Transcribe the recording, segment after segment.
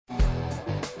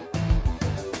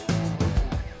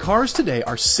Cars today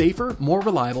are safer, more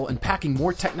reliable, and packing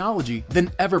more technology than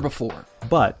ever before.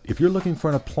 But if you're looking for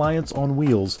an appliance on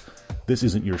wheels, this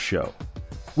isn't your show.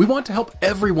 We want to help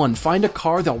everyone find a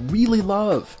car they'll really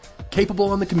love,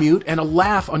 capable on the commute and a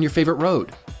laugh on your favorite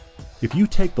road. If you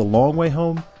take the long way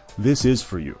home, this is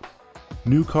for you.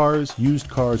 New cars, used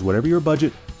cars, whatever your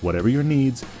budget, whatever your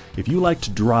needs, if you like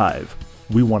to drive,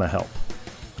 we want to help.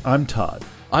 I'm Todd.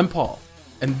 I'm Paul,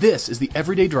 and this is the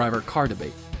Everyday Driver Car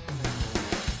Debate.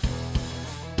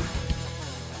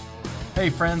 Hey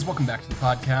friends, welcome back to the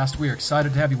podcast. We are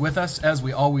excited to have you with us, as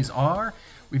we always are.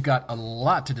 We've got a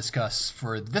lot to discuss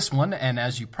for this one, and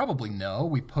as you probably know,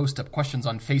 we post up questions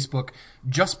on Facebook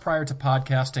just prior to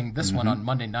podcasting this one on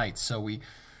Monday nights. So we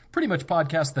pretty much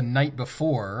podcast the night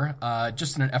before,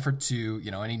 just in an effort to,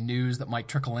 any news that might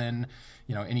trickle in,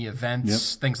 any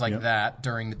events, things like that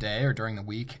during the day or during the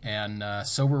week. And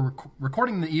so we're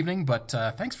recording in the evening, but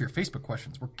thanks for your Facebook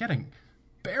questions. We're getting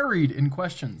buried in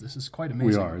questions. This is quite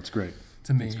amazing. We are. It's great.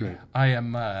 To me, it's great. I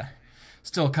am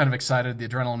still kind of excited. The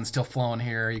adrenaline's still flowing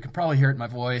here. You can probably hear it in my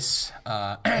voice,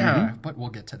 but we'll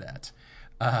get to that.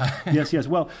 Yes.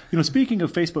 Well, speaking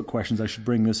of Facebook questions, I should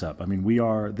bring this up. I mean,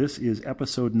 this is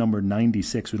episode number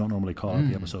 96. We don't normally call it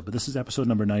the episode, but this is episode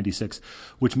number 96,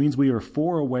 which means we are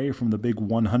 4 away from the big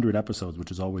 100 episodes,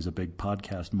 which is always a big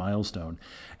podcast milestone.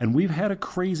 And we've had a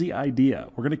crazy idea.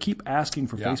 We're going to keep asking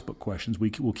for Facebook questions.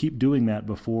 We'll keep doing that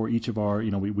before each of our,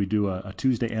 we do a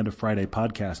Tuesday and a Friday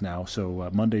podcast now. So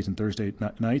Mondays and Thursday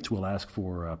nights, we'll ask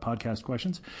for podcast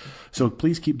questions. So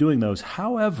please keep doing those.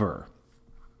 However,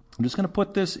 I'm just going to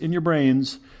put this in your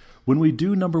brains. When we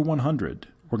do number 100,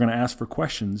 we're going to ask for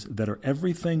questions that are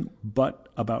everything but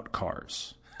about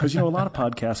cars. Because, a lot of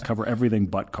podcasts cover everything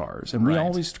but cars, and we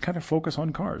always kind of focus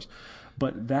on cars.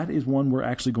 But that is one we're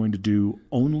actually going to do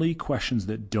only questions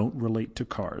that don't relate to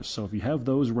cars. So if you have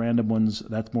those random ones,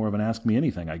 that's more of an Ask Me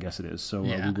Anything, I guess it is. So we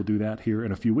will do that here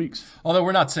in a few weeks. Although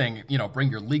we're not saying,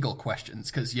 bring your legal questions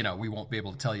because, we won't be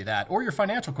able to tell you that. Or your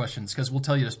financial questions because we'll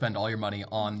tell you to spend all your money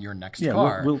on your next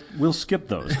car. We'll skip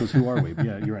those because who are we?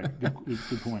 Yeah, you're right.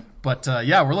 Good point. But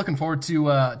we're looking forward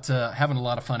to having a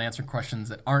lot of fun answering questions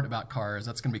that aren't about cars.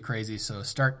 That's going to be crazy. So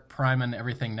start priming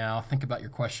everything now. Think about your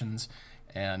questions.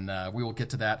 And we will get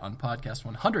to that on podcast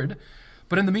 100.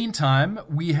 But in the meantime,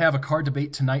 we have a car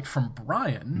debate tonight from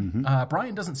Brian.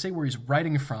 Brian doesn't say where he's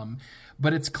writing from,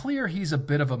 but it's clear he's a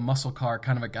bit of a muscle car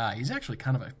kind of a guy. He's actually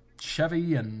kind of a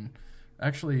Chevy and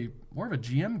actually more of a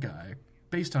GM guy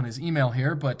based on his email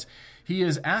here. But he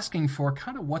is asking for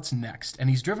kind of what's next. And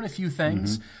he's driven a few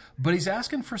things, but he's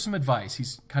asking for some advice.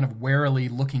 He's kind of warily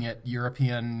looking at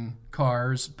European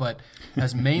cars, but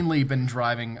has mainly been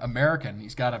driving American.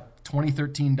 He's got a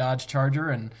 2013 Dodge Charger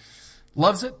and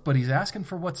loves it, but he's asking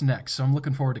for what's next. So I'm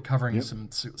looking forward to covering some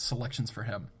selections for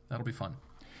him. That'll be fun.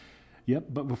 Yep,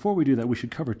 but before we do that, we should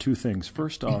cover two things.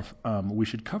 First off, we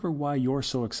should cover why you're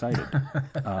so excited.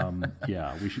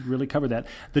 We should really cover that.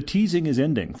 The teasing is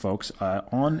ending, folks.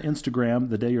 On Instagram,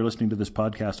 the day you're listening to this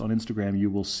podcast, on Instagram,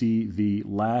 you will see the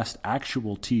last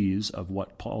actual tease of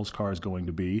what Paul's car is going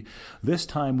to be, this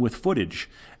time with footage.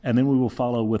 And then we will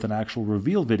follow with an actual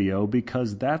reveal video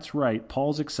because that's right,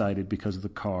 Paul's excited because the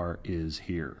car is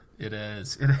here. It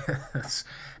is.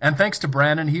 And thanks to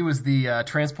Brandon, he was the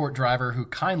transport driver who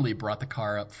kindly brought the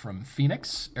car up from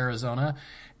Phoenix, Arizona.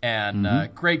 And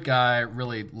great guy,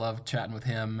 really loved chatting with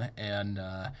him. And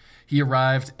he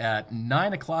arrived at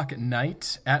 9 o'clock at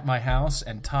night at my house,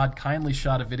 and Todd kindly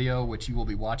shot a video, which you will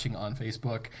be watching on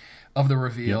Facebook, of the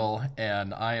reveal,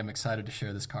 and I am excited to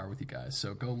share this car with you guys.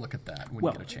 So go look at that when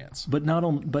you get a chance. But not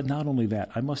only that,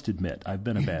 I must admit, I've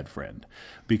been a bad friend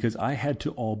because I had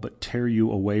to all but tear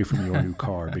you away from your new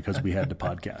car because we had to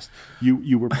podcast.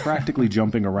 You were practically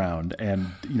jumping around and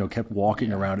kept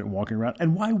walking around and walking around.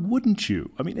 And why wouldn't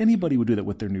you? I mean, anybody would do that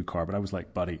with their new car, but I was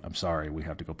like, buddy, I'm sorry, we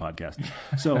have to go podcast.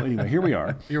 So anyway, here we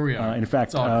are. In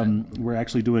fact, we're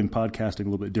actually doing podcasting a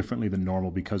little bit differently than normal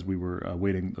because we were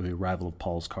awaiting the arrival of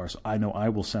Paul's car. So I know I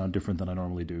will sound different than I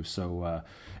normally do. So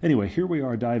anyway, here we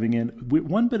are diving in.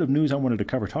 One bit of news I wanted to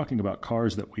cover, talking about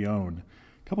cars that we own.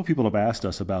 A couple people have asked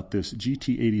us about this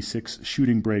FT-86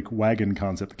 shooting brake wagon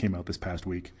concept that came out this past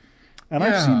week. And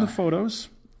I've seen the photos,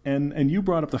 and you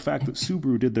brought up the fact that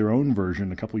Subaru did their own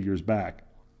version a couple years back.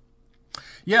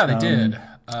 Yeah, they did.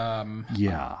 I'm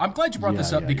glad you brought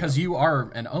this up because you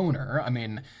are an owner. I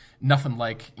mean, nothing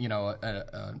like,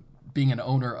 being an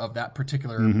owner of that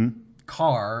particular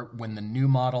car when the new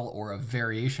model or a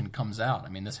variation comes out. I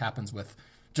mean, this happens with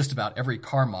just about every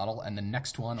car model and the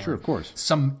next one, Sure, or of course.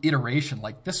 some iteration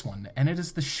like this one, and it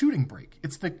is the shooting brake.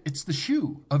 It's the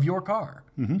shoe of your car.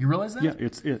 You realize that? Yeah,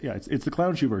 it's the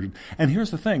clown shoe version. And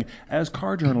here's the thing: as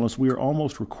car journalists, we are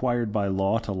almost required by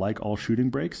law to like all shooting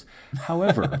brakes.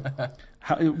 However,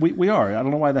 we are. I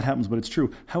don't know why that happens, but it's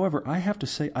true. However, I have to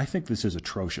say, I think this is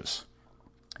atrocious.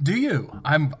 Do you?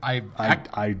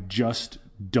 I just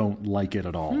don't like it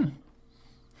at all.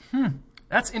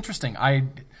 That's interesting.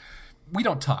 We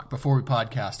don't talk before we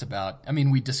podcast about, I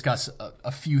mean, we discuss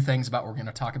a few things about what we're going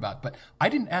to talk about, but I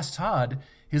didn't ask Todd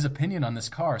his opinion on this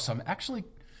car, so I'm actually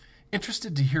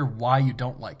interested to hear why you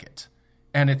don't like it.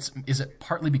 And is it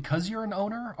partly because you're an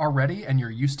owner already and you're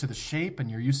used to the shape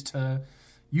and you're used to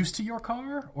your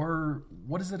car, or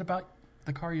what is it about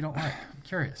the car you don't like? I'm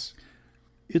curious.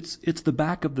 It's the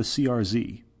back of the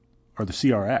CRZ. Or the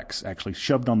CRX, actually,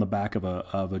 shoved on the back of a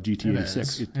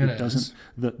GT86. It doesn't.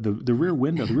 The rear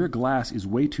window, the rear glass is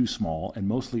way too small and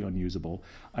mostly unusable.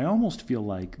 I almost feel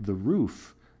like the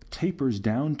roof tapers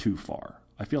down too far.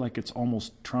 I feel like it's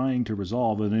almost trying to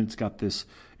resolve, and it's got this.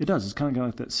 It does. It's kind of got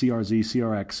like that CRZ,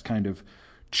 CRX kind of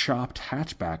chopped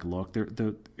hatchback look.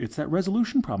 It's that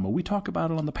resolution problem. We talk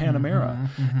about it on the Panamera.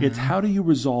 It's how do you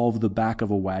resolve the back of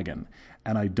a wagon,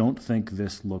 and I don't think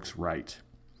this looks right.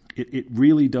 It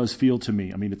really does feel to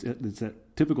me. I mean, it's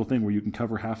that typical thing where you can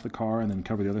cover half the car and then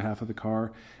cover the other half of the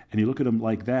car, and you look at them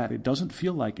like that. It doesn't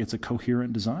feel like it's a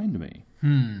coherent design to me.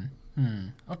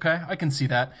 Okay, I can see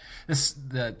that.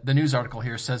 The news article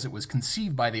here says it was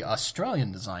conceived by the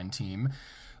Australian design team,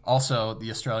 also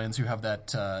the Australians who have that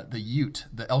the Ute,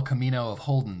 the El Camino of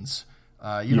Holden's.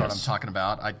 You know what I'm talking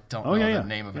about. I don't know the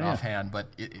name of it offhand,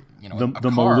 but the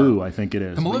car, Maloo, I think it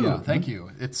is. The Maloo, thank you.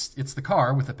 It's the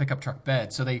car with the pickup truck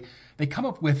bed. So they come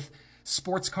up with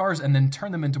sports cars and then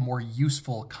turn them into more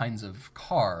useful kinds of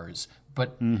cars.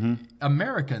 But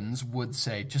Americans would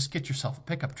say, just get yourself a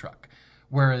pickup truck.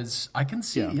 Whereas I can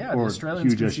see, the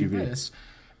Australians can see this.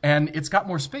 And it's got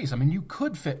more space. I mean, you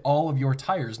could fit all of your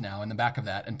tires now in the back of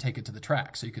that and take it to the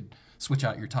track. So you could switch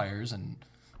out your tires and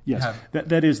yes,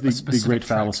 that is the great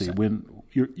fallacy. When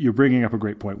you're bringing up a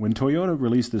great point. When Toyota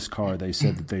released this car, they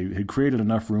said that they had created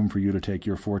enough room for you to take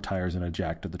your 4 tires and a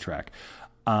jack to the track.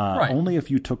 Only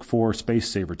if you took 4 Space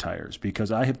Saver tires,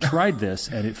 because I have tried this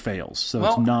and it fails. So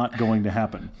it's not going to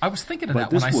happen. I was thinking of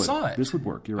that when I saw it. This would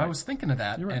work. You're right. I was thinking of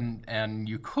that, and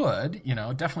you could,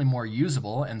 definitely more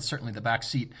usable, and certainly the back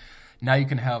seat. Now you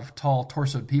can have tall,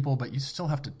 torsoed people, but you still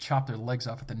have to chop their legs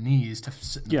off at the knees to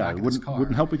sit in the back of this car. Yeah, it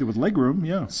wouldn't help with leg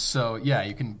room, So,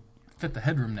 you can fit the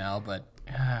headroom now, but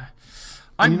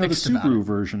I'm mixed about it. The Subaru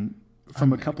version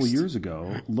from a couple years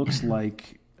ago looks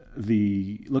like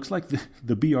the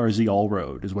BRZ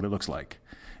All-Road is what it looks like.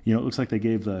 It looks like they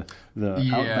gave the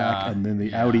Outback and then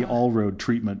the Audi All-Road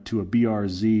treatment to a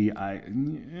BRZ.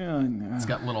 It's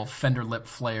got little fender lip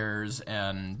flares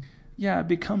and... Yeah, it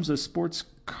becomes a sports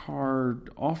car,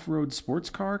 off-road sports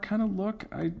car kind of look.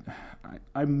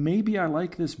 I maybe I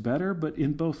like this better, but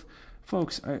in both,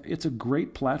 folks, it's a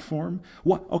great platform.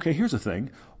 Okay, here's the thing.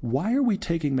 Why are we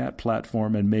taking that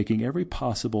platform and making every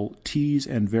possible tease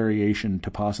and variation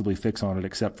to possibly fix on it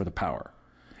except for the power?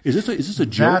 Is this a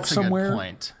joke somewhere? That's a good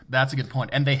point. That's a good point.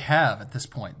 And they have, at this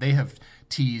point, they have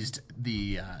teased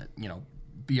the,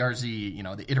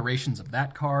 BRZ, the iterations of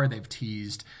that car. They've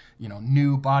teased,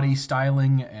 new body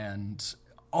styling and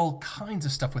all kinds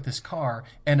of stuff with this car,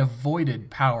 and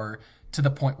avoided power to the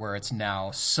point where it's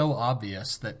now so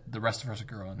obvious that the rest of us are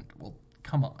going, well,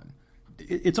 come on.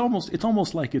 It's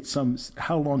almost like it's some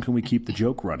how long can we keep the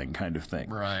joke running kind of thing.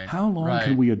 Right. How long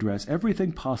can we address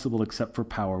everything possible except for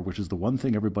power, which is the one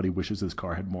thing everybody wishes this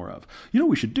car had more of.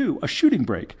 We should do a shooting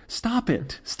brake. Stop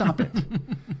it.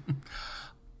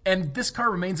 And this car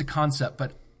remains a concept,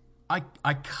 but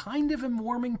I kind of am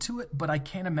warming to it, but I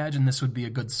can't imagine this would be a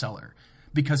good seller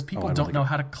because people don't know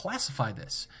how to classify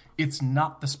this. It's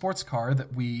not the sports car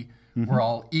that we were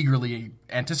all eagerly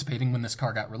anticipating when this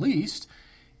car got released.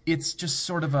 It's just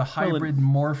sort of a hybrid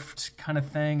morphed kind of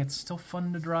thing. It's still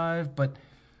fun to drive, but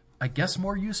I guess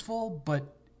more useful.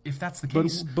 But if that's the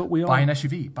case, buy an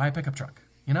SUV, buy a pickup truck,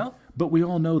 But we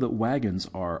all know that wagons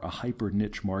are a hyper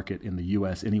niche market in the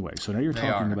U.S. anyway. So now you're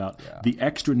talking about the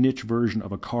extra niche version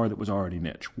of a car that was already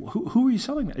niche. Who are you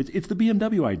selling that? It's the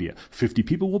BMW idea. 50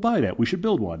 people will buy that. We should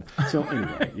build one. So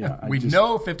anyway, we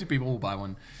know 50 people will buy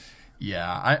one.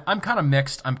 Yeah, I'm kind of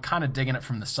mixed. I'm kind of digging it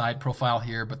from the side profile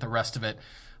here, but the rest of it,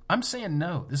 I'm saying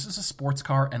no. This is a sports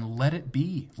car, and let it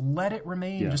be. Let it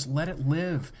remain. Just let it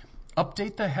live.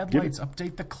 Update the headlights.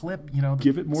 Update the clip.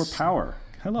 Give it more power.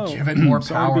 Hello. Give it more power.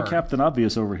 Sorry to be Captain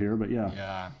Obvious over here, but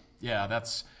Yeah,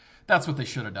 that's what they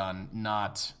should have done.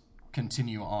 Not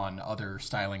continue on other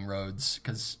styling roads,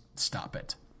 because stop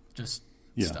it. Just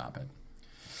stop it.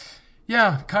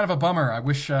 Yeah, kind of a bummer. I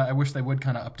wish they would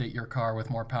kind of update your car with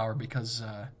more power, because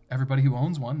everybody who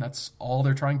owns one, that's all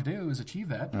they're trying to do is achieve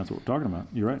that. That's what we're talking about.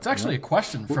 You're right. It's actually a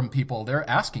question from people. They're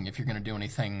asking if you're going to do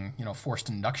anything, forced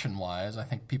induction-wise. I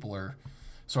think people are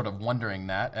sort of wondering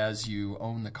that as you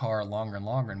own the car longer and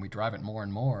longer and we drive it more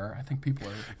and more. I think people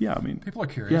are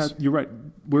curious. Yeah, you're right.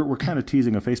 We're kind of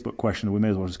teasing a Facebook question. We may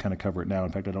as well just kind of cover it now.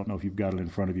 In fact, I don't know if you've got it in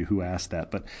front of you who asked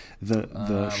that, but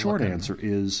the short answer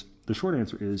is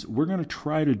we're going to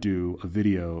try to do a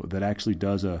video that actually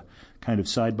does a kind of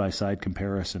side-by-side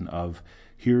comparison of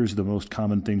here's the most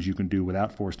common things you can do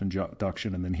without forced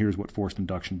induction, and then here's what forced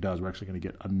induction does. We're actually going to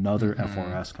get another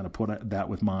FRS, kind of put that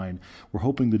with mine. We're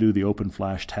hoping to do the open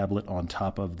flash tablet on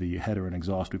top of the header and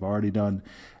exhaust we've already done,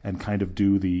 and kind of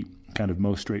do the kind of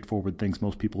most straightforward things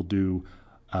most people do,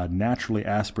 naturally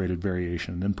aspirated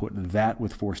variation, and then put that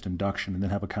with forced induction, and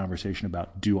then have a conversation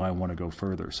about, do I want to go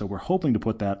further? So we're hoping to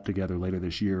put that together later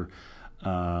this year.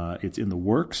 It's in the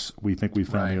works. We think we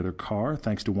found the other car,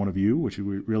 thanks to one of you, which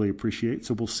we really appreciate.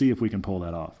 So we'll see if we can pull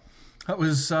that off. That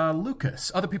was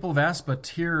Lucas. Other people have asked, but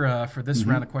here for this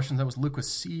round of questions, that was Lucas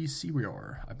C.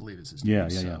 Sewior, I believe is his name.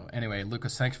 Yeah. Anyway,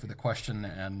 Lucas, thanks for the question,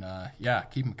 and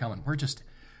keep them coming.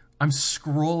 I'm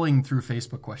scrolling through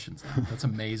Facebook questions now. That's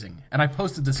amazing. And I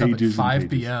posted this up at 5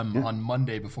 p.m. on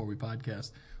Monday before we podcast.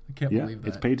 I can't believe that.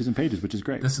 It's pages and pages, which is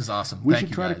great. This is awesome. We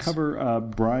should try to cover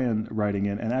Brian writing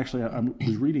in. And actually, I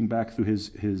was reading back through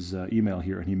his email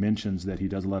here, and he mentions that he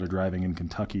does a lot of driving in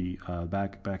Kentucky,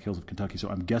 back hills of Kentucky. So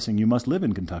I'm guessing you must live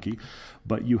in Kentucky,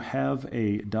 but you have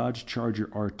a Dodge Charger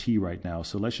RT right now.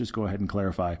 So let's just go ahead and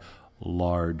clarify,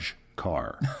 large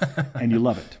car. And you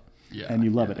love it. Yeah, and you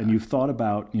love it. And you've thought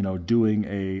about,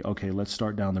 doing let's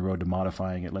start down the road to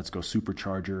modifying it. Let's go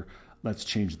supercharger. Let's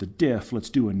change the diff. Let's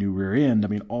do a new rear end. I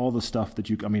mean, all the stuff that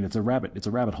it's a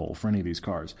rabbit hole for any of these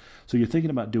cars. So you're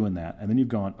thinking about doing that, and then you've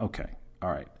gone, okay,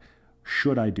 all right,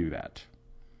 should I do that?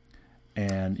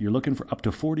 And you're looking for up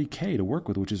to $40K to work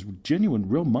with, which is genuine,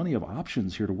 real money of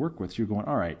options here to work with. So you're going,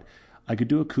 all right, I could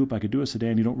do a coupe, I could do a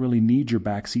sedan. You don't really need your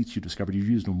back seats you discovered. You've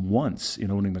used them once in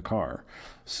owning the car.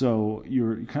 So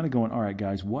you're kind of going, all right,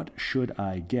 guys, what should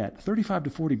I get? 35 to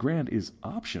 40 grand is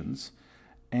options.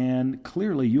 And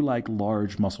clearly you like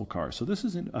large muscle cars. So this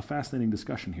is a fascinating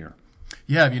discussion here.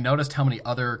 Yeah, have you noticed how many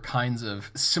other kinds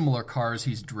of similar cars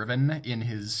he's driven in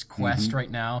his quest right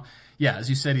now? Yeah, as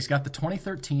you said, he's got the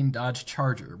 2013 Dodge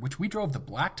Charger, which we drove the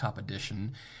blacktop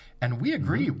edition, and we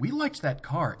agree. We liked that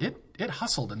car. It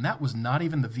hustled, and that was not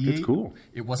even the V8. It's cool.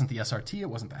 It wasn't the SRT. It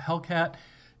wasn't the Hellcat.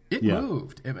 It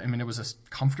moved. It was a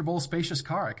comfortable, spacious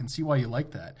car. I can see why you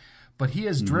like that. But he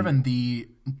has driven the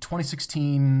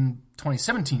 2017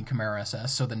 Camaro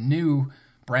SS, so the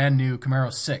brand new Camaro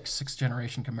 6th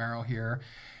generation Camaro here.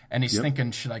 And he's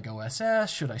thinking, should I go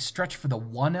SS? Should I stretch for the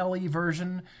 1LE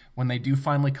version when they do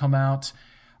finally come out?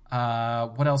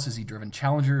 What else has he driven?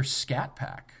 Challenger Scat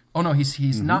Pack. Oh, no,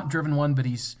 he's not driven one, but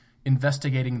he's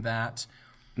investigating that.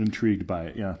 Intrigued by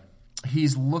it, yeah.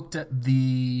 He's looked at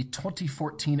the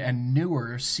 2014 and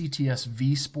newer CTS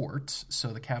V Sport, so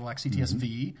the Cadillac CTS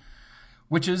V,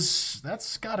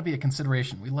 that's got to be a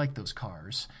consideration. We like those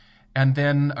cars. And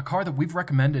then a car that we've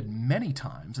recommended many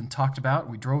times and talked about,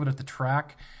 we drove it at the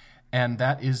track, and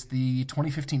that is the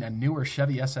 2015 and newer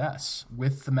Chevy SS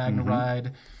with the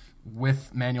MagnaRide,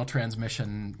 with manual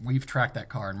transmission. We've tracked that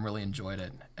car and really enjoyed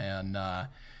it. And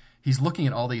he's looking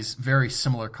at all these very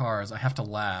similar cars. I have to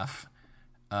laugh.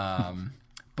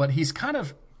 But he's kind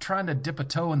of trying to dip a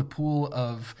toe in the pool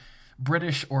of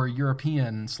British or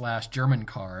European / German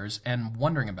cars and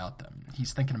wondering about them.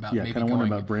 He's thinking about maybe kind of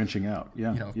wondering about branching out.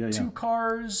 Two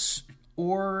cars,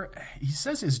 or he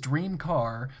says his dream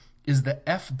car is the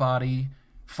F-body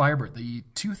Firebird, the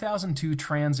 2002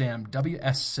 Trans Am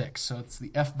WS6. So it's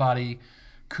the F-body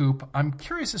coupe. I'm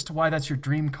curious as to why that's your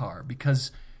dream car,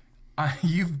 because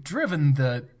you've driven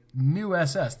the new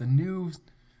SS, the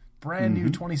brand new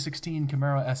 2016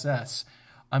 Camaro SS.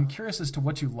 I'm curious as to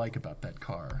what you like about that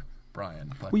car,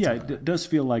 Brian. But, it does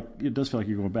feel like you're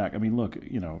going back. I mean, look,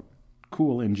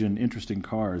 cool engine, interesting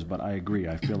cars, but I agree.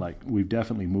 I feel like we've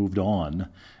definitely moved on,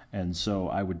 and so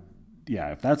I would,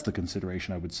 if that's the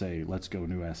consideration, I would say let's go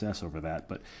new SS over that.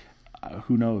 But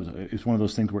who knows? It's one of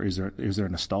those things where is there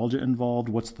nostalgia involved?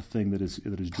 What's the thing that is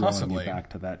drawing you back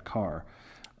to that car?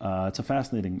 It's a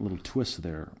fascinating little twist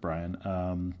there, Brian.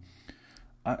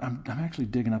 I'm actually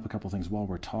digging up a couple things while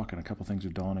we're talking. A couple things are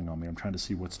dawning on me. I'm trying to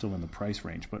see what's still in the price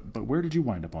range. But where did you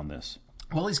wind up on this?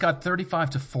 Well, he's got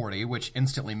 35 to 40, which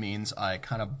instantly means I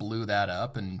kind of blew that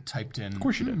up and typed in. Of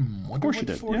course you did. Wonder what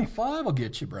 45 will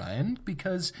get you, Brian,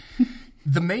 because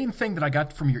the main thing that I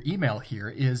got from your email here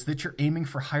is that you're aiming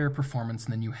for higher performance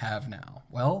than you have now.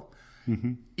 Well,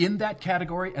 in that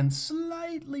category and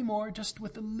slightly more, just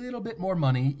with a little bit more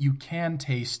money, you can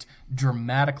taste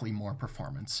dramatically more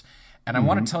performance. And I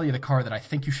want to tell you the car that I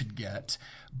think you should get,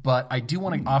 but I do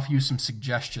want to offer you some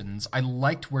suggestions. I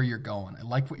liked where you're going. I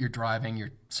like what you're driving.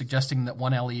 You're suggesting that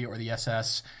 1LE or the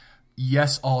SS,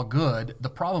 yes, all good. The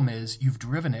problem is you've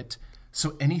driven it,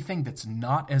 so anything that's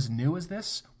not as new as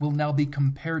this will now be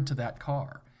compared to that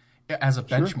car as a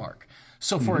benchmark.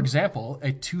 So, for example,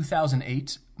 a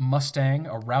 2008 Mustang,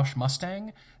 a Roush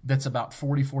Mustang, that's about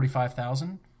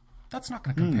 45,000, that's not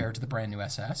going to compare to the brand new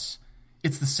SS.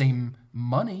 It's the same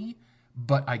money,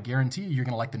 but I guarantee you're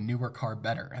going to like the newer car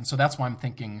better. And so that's why I'm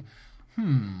thinking,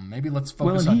 maybe let's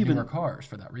focus on newer cars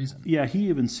for that reason. Yeah, he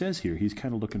even says here he's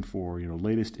kind of looking for,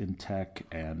 latest in tech,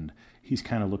 and he's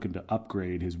kind of looking to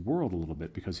upgrade his world a little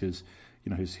bit because his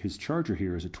Charger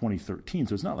here is a 2013,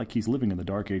 so it's not like he's living in the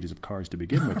dark ages of cars to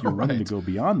begin with. You're running to go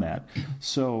beyond that.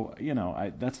 So,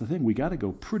 that's the thing. We got to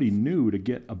go pretty new to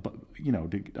get, to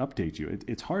update you.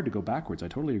 It's hard to go backwards. I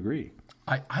totally agree.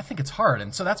 I think it's hard,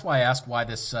 and so that's why I asked why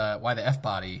the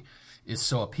F-body is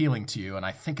so appealing to you, and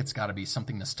I think it's got to be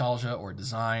something nostalgia or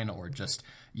design or just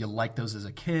you like those as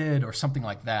a kid or something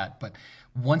like that. But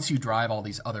once you drive all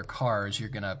these other cars, you're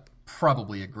going to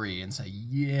probably agree and say,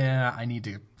 yeah, I need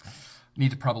to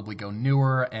probably go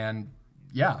newer and,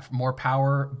 yeah, more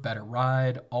power, better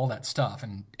ride, all that stuff,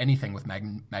 and anything with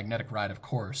magnetic ride, of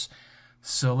course.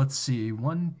 So let's see,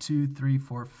 1, 2, 3,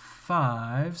 4,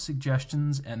 5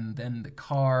 suggestions, and then the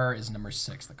car is number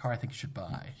 6. The car I think you should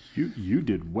buy. You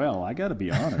did well. I got to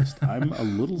be honest. I'm a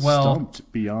little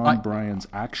stumped beyond Brian's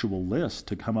actual list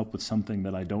to come up with something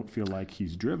that I don't feel like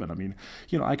he's driven. I mean,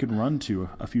 I could run to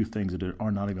a few things that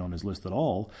are not even on his list at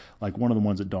all. Like one of the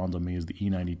ones that dawns on me is the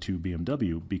E92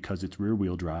 BMW because it's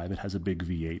rear-wheel drive. It has a big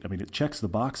V8. I mean, it checks the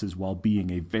boxes while being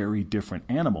a very different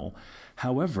animal.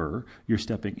 However, you're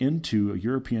stepping into a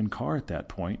European car at that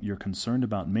point. You're concerned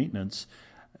about maintenance.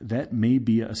 That may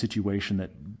be a situation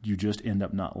that you just end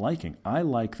up not liking. I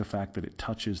like the fact that it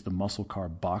touches the muscle car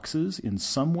boxes in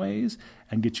some ways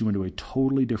and gets you into a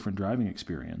totally different driving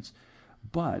experience.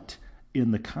 But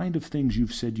in the kind of things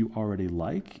you've said you already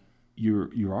like, you're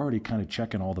already kind of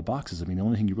checking all the boxes. I mean, the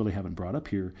only thing you really haven't brought up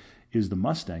here is the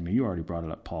Mustang. Now, you already brought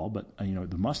it up, Paul, but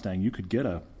the Mustang, you could get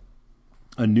a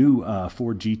new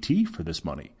Ford GT for this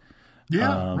money.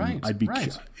 Yeah, right.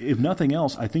 If nothing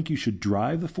else, I think you should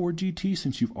drive the Ford GT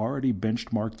since you've already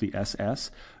benchmarked the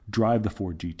SS. Drive the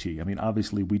Ford GT. I mean,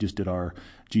 obviously, we just did our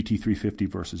GT350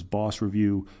 versus Boss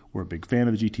review. We're a big fan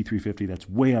of the GT350. That's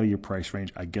way out of your price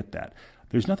range. I get that.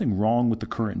 There's nothing wrong with the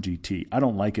current GT. I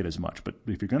don't like it as much, but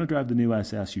if you're going to drive the new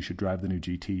SS, you should drive the new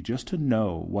GT just to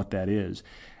know what that is.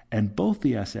 And both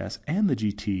the SS and the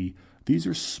GT, these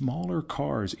are smaller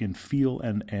cars in feel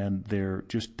and their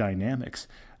just dynamics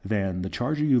than the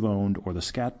Charger you've owned or the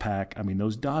Scat Pack. I mean,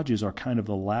 those Dodges are kind of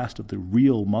the last of the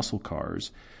real muscle cars.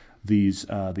 The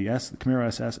Camaro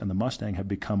SS and the Mustang have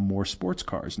become more sports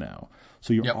cars now.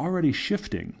 So you're already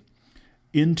shifting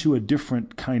into a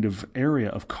different kind of area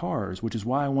of cars, which is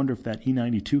why I wonder if that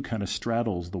E92 kind of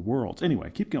straddles the worlds.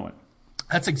 Anyway, keep going.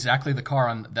 That's exactly the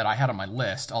car that I had on my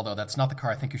list, although that's not the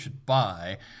car I think you should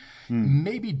buy.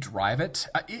 Maybe drive it.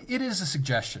 It is a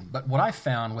suggestion, but what I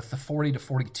found with the 40 to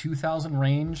 42,000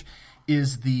 range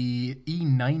is the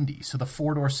E90, so the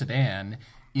four-door sedan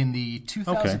in the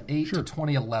 2008 to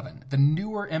 2011. The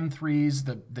newer M3s,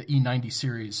 the E90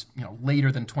 series, later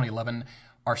than 2011,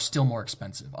 are still more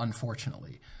expensive,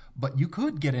 unfortunately. But you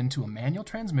could get into a manual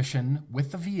transmission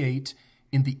with the V8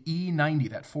 in the E90,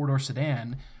 that four-door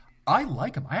sedan. I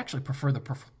like them. I actually prefer the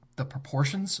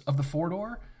proportions of the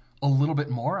four-door a little bit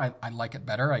more. I like it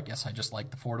better. I guess I just like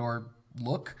the four-door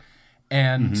look.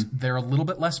 And they're a little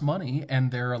bit less money, and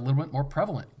they're a little bit more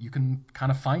prevalent. You can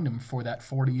kind of find them for that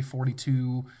 40,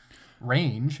 42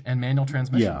 range and manual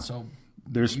transmission. Yeah. So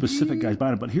there's specific guys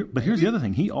buying it. But here's the other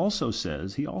thing. He also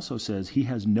says he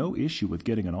has no issue with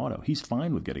getting an auto. He's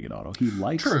fine with getting an auto. He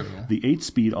likes the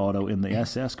 8-speed auto in the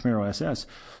SS, Camaro SS.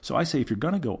 So I say if you're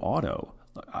going to go auto,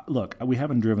 look, we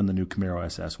haven't driven the new Camaro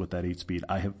SS with that 8-speed.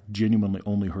 I have genuinely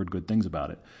only heard good things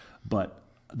about it. But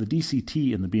the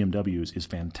DCT in the BMWs is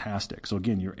fantastic. So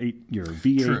again, your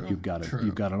V8, you've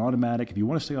got an automatic. If you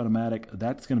want to stay automatic,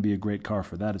 that's going to be a great car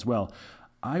for that as well.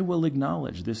 I will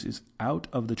acknowledge this is out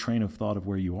of the train of thought of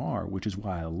where you are, which is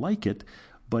why I like it,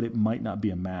 but it might not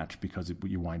be a match because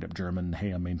you wind up German,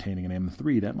 hey, I'm maintaining an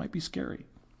M3. That might be scary.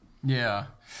 Yeah,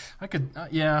 I could.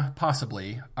 Yeah,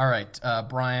 possibly. All right,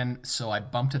 Brian. So I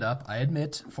bumped it up. I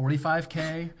admit,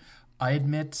 45K. I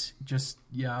admit, just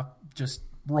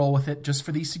roll with it, just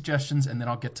for these suggestions, and then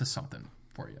I'll get to something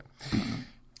for you.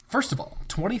 First of all,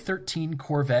 2013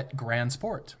 Corvette Grand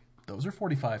Sport. Those are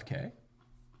 45K.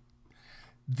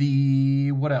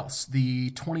 What else?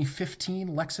 The 2015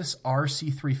 Lexus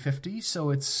RC350. So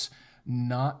it's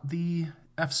not the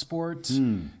F Sport.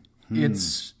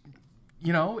 It's,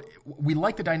 we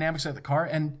like the dynamics of the car,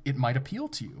 and it might appeal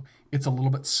to you. It's a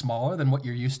little bit smaller than what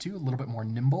you're used to, a little bit more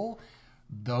nimble.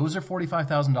 Those are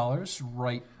 $45,000,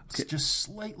 right? Okay. Just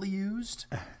slightly used.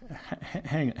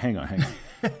 Hang on.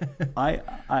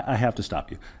 I have to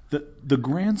stop you. The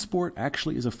Grand Sport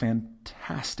actually is a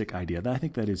fantastic idea. I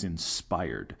think that is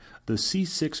inspired. The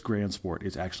C6 Grand Sport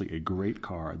is actually a great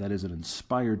car. That is an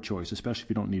inspired choice, especially if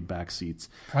you don't need back seats.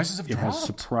 Prices have dropped.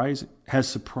 It has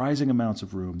surprising amounts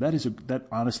of room.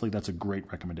 Honestly, that's a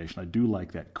great recommendation. I do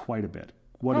like that quite a bit.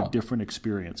 What a different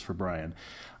experience for Brian.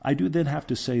 I do then have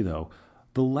to say, though,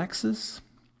 the Lexus,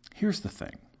 here's the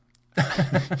thing. All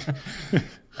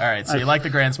right, so you like the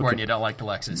Grand Sport and you don't like the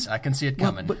Lexus. I can see it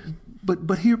coming.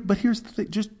 But here's the thing.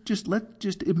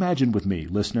 Just imagine with me,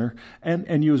 listener,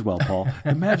 and you as well, Paul.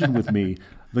 Imagine with me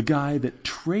the guy that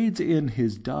trades in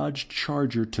his Dodge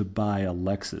Charger to buy a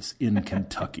Lexus in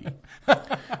Kentucky.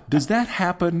 Does that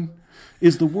happen?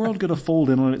 Is the world going to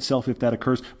fold in on itself if that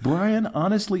occurs? Brian,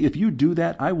 honestly, if you do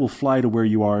that, I will fly to where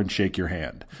you are and shake your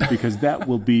hand, because that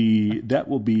will be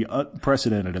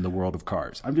unprecedented in the world of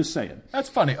cars. I'm just saying. That's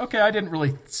funny. Okay, I didn't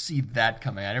really see that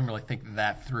coming. I didn't really think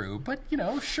that through. But,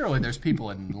 surely there's people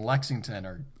in Lexington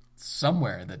or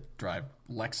somewhere that drive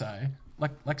Lexington? No,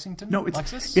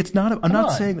 Lexus? It's not. I'm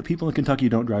not saying that people in Kentucky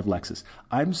don't drive Lexus.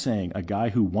 I'm saying a guy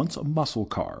who wants a muscle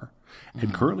car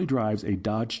and currently drives a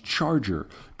Dodge Charger,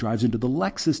 drives into the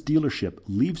Lexus dealership,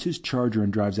 leaves his Charger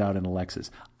and drives out in a Lexus.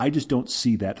 I just don't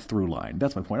see that through line.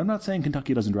 That's my point. I'm not saying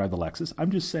Kentucky doesn't drive the Lexus.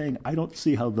 I'm just saying I don't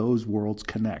see how those worlds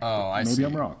connect. Oh, I see.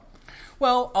 Maybe I'm wrong.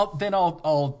 Well,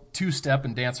 I'll two-step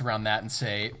and dance around that and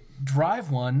say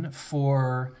drive one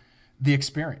for the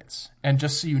experience. And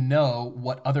just so you know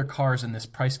what other cars in this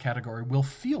price category will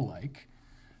feel like,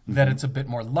 that it's a bit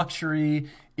more luxury.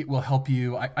 It will help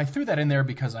you. I threw that in there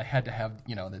because I had to have,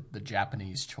 the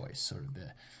Japanese choice, sort of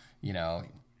the,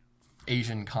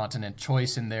 Asian continent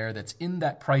choice in there that's in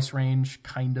that price range,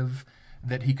 kind of,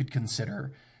 that he could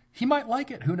consider. He might like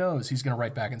it. Who knows? He's going to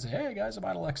write back and say, hey, guys, I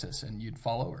bought a Lexus. And you'd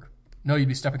fall over. No, you'd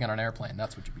be stepping on an airplane.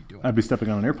 That's what you'd be doing. I'd be stepping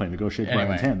on an airplane to go shake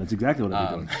Brian's hand. That's exactly what I'd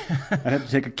be doing. I'd have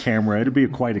to take a camera. It'd be a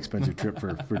quite expensive trip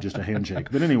for just a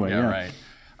handshake. But anyway, yeah. Right.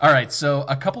 All right, so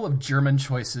a couple of German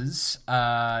choices.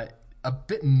 A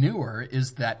bit newer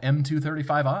is that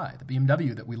M235i, the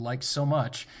BMW that we like so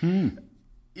much.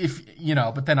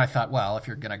 But then I thought, well, if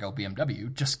you're going to go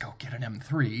BMW, just go get an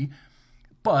M3.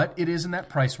 But it is in that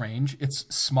price range. It's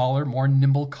smaller, more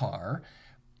nimble car.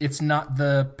 It's not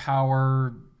the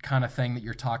power kind of thing that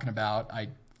you're talking about, I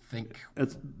think.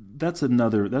 That's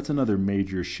another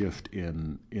major shift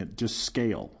in just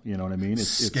scale. You know what I mean?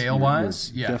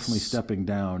 Scale-wise, yes. Definitely stepping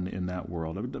down in that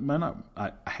world.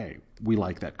 Hey, we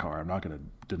like that car. I'm not going to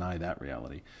deny that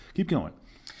reality. Keep going.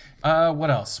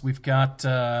 What else? We've got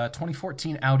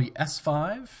 2014 Audi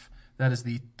S5. That is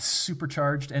the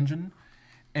supercharged engine.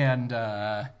 And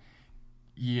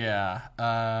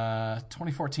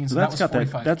 2014. So that's got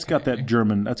that. That's got that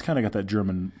German. That's kind of got that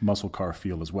German muscle car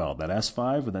feel as well. That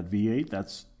S5 with that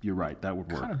V8. You're right. That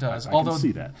would work. Kind of does. I Although can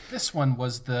see that. This one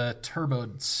was the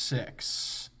turboed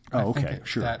 6. Oh, okay.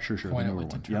 Sure. Point it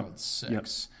went to turboed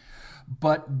 6.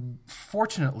 But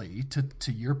fortunately,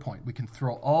 to your point, we can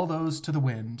throw all those to the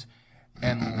wind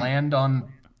and land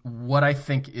on what I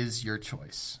think is your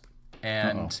choice.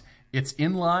 And it's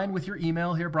in line with your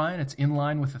email here, Brian. It's in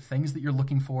line with the things that you're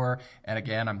looking for. And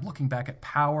again, I'm looking back at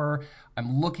power.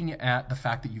 I'm looking at the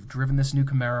fact that you've driven this new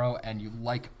Camaro and you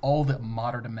like all the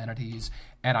modern amenities.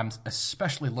 And I'm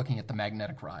especially looking at the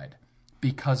magnetic ride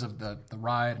because of the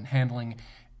ride and handling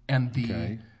and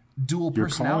the dual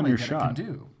personality that it can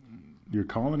do. You're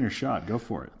calling your shot. Go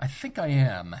for it. I think I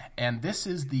am. And this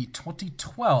is the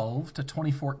 2012 to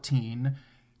 2014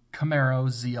 Camaro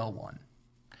ZL1.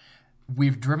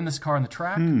 We've driven this car on the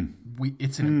track.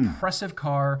 It's an impressive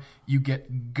car. You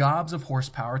get gobs of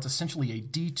horsepower. It's essentially a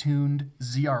detuned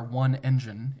ZR1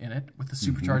 engine in it with the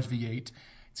supercharged V8.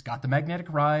 It's got the magnetic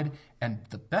ride. And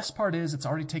the best part is it's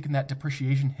already taken that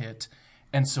depreciation hit.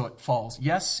 And so it falls.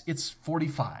 Yes, it's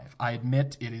 45. I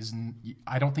admit it is.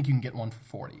 I don't think you can get one for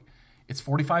 40. It's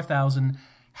 45,000.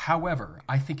 However,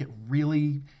 I think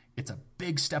it's a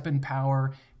big step in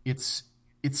power. It's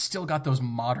still got those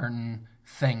modern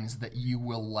things that you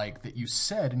will like, that you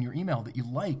said in your email that you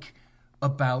like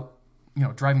about,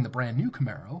 driving the brand new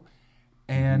Camaro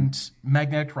and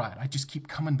magnetic ride. I just keep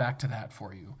coming back to that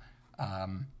for you.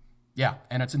 And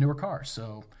it's a newer car,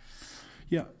 so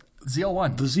yeah.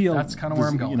 ZL1. The ZL, that's kind of where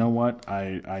I'm going. You know what?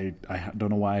 I don't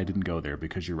know why I didn't go there,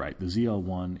 because you're right. The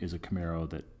ZL1 is a Camaro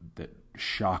that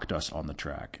shocked us on the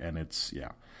track, and it's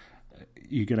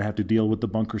you're going to have to deal with the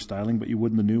bunker styling, but you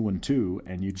would in the new one too,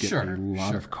 and you'd get a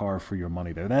lot of car for your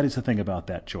money there. That is the thing about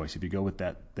that choice. If you go with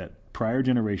that prior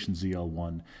generation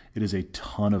ZL1, it is a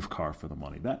ton of car for the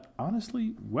money. That,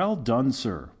 honestly, well done,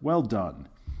 sir. Well done.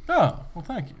 Oh, well,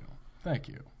 thank you.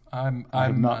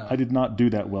 I did not do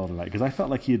that well tonight, because I felt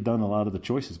like he had done a lot of the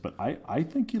choices, but I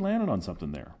think you landed on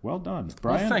something there. Well done,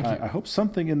 Brian. Well, thank you. I hope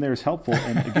something in there is helpful.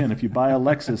 And again, if you buy a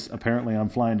Lexus, apparently I'm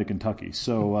flying to Kentucky.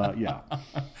 So yeah.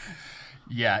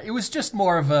 Yeah, it was just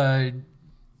more of a,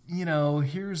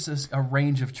 here's a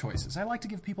range of choices. I like to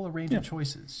give people a range of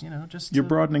choices. You're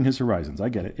broadening his horizons. I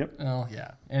get it. Yep. Well,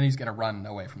 yeah, and he's gonna run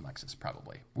away from Lexus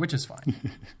probably, which is fine.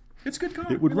 It's a good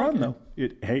car. It would run, though.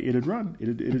 It'd run.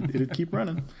 It'd keep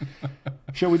running.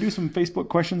 Shall we do some Facebook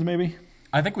questions, maybe?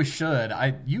 I think we should.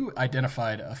 You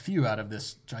identified a few out of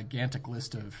this gigantic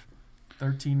list of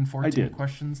 13, 14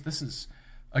 questions. This is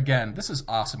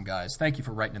awesome, guys. Thank you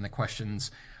for writing in the questions.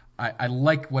 I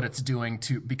like what it's doing,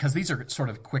 because these are sort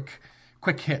of quick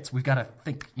hits. We've got to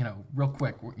think, real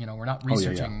quick. We're not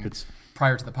researching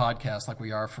prior to the podcast like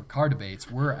we are for car debates.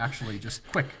 We're actually just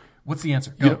quick. What's the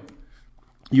answer? Go.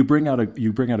 You bring out a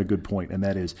good point, and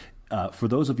that is, for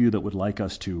those of you that would like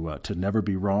us to never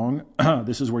be wrong,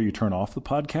 this is where you turn off the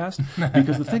podcast,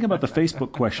 because the thing about the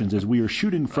Facebook questions is we are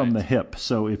shooting from the hip.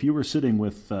 So if you were sitting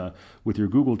with your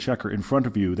Google checker in front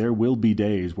of you, there will be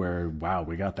days where, wow,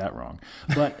 we got that wrong.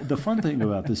 But the fun thing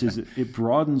about this is it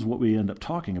broadens what we end up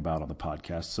talking about on the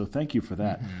podcast. So thank you for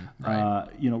that. Right.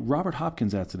 Robert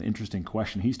Hopkins asked an interesting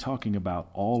question. He's talking about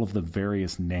all of the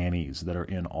various nannies that are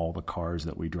in all the cars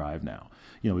that we drive now.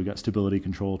 We've got stability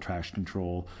control, traction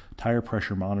control, tire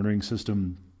pressure monitoring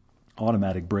system,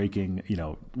 automatic braking.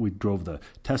 We drove the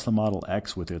Tesla Model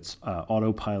X with its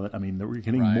autopilot. I mean, we're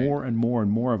getting more and more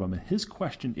and more of them. And his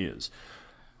question is,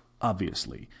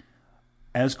 obviously,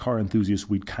 as car enthusiasts,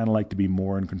 we'd kind of like to be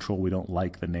more in control. We don't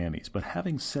like the nannies. But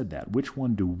having said that, which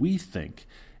one do we think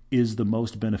is the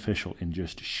most beneficial in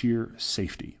just sheer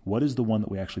safety? What is the one that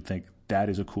we actually think that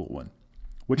is a cool one?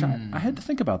 Which I had to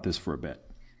think about this for a bit.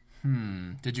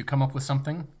 Did you come up with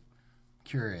something?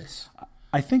 Curious.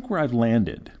 I think where I've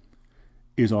landed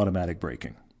is automatic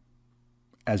braking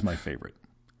as my favorite.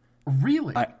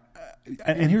 Really?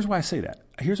 And here's why I say that.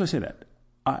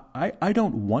 I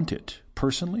don't want it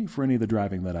personally for any of the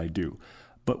driving that I do.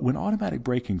 But when automatic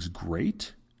braking's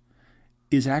great,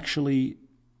 is actually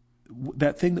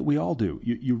that thing that we all do.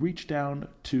 You reach down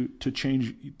to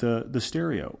change the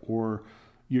stereo, or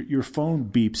your phone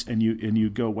beeps and you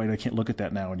go, wait, I can't look at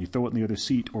that now, and you throw it in the other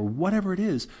seat, or whatever it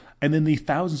is. And then the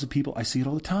thousands of people, I see it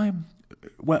all the time.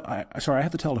 Well, I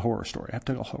have to tell a horror story. I have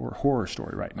to tell a horror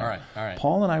story right now. All right.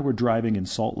 Paul and I were driving in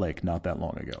Salt Lake not that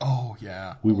long ago. Oh,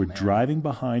 yeah. We were driving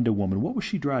behind a woman. What was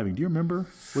she driving? Do you remember?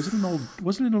 Wasn't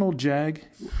it an old Jag?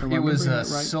 It was a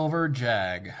silver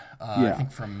Jag, I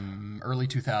think from early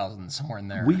 2000s, somewhere in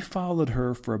there. We followed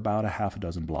her for about a half a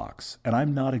dozen blocks. And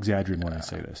I'm not exaggerating when I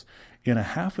say this. In a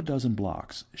half a dozen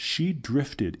blocks, she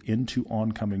drifted into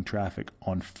oncoming traffic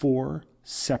on 4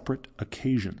 separate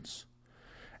occasions.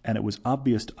 And it was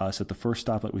obvious to us at the first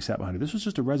stoplight we sat behind her. This was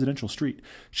just a residential street.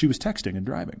 She was texting and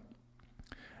driving.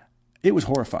 It was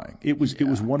horrifying. It was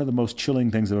one of the most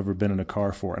chilling things I've ever been in a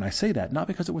car for. And I say that not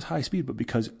because it was high speed, but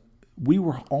because we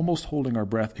were almost holding our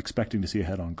breath expecting to see a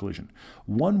head-on collision.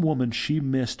 One woman, she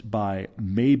missed by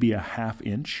maybe a half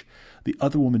inch. The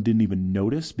other woman didn't even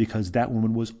notice because that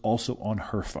woman was also on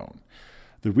her phone.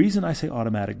 The reason I say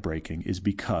automatic braking is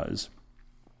because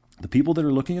the people that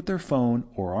are looking at their phone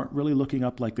or aren't really looking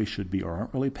up like they should be or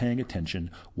aren't really paying attention,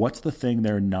 what's the thing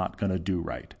they're not going to do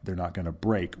right? They're not going to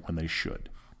brake when they should.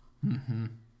 Mm-hmm.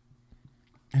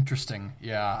 Interesting.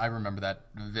 Yeah, I remember that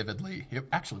vividly. It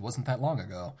actually wasn't that long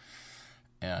ago.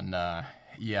 And,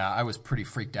 I was pretty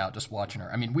freaked out just watching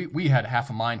her. I mean, we had half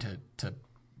a mind to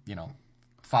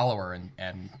follow her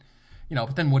and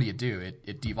but then what do?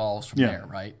 It devolves from there,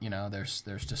 right? There's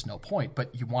just no point.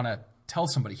 But you want to tell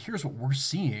somebody, here's what we're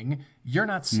seeing. You're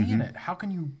not seeing it. How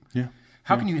can you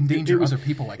can you endanger other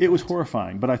people like that? It was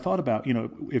horrifying. But I thought about,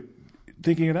 if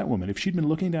thinking of that woman, if she'd been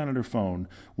looking down at her phone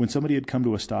when somebody had come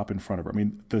to a stop in front of her, I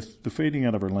mean, the fading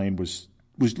out of her lane was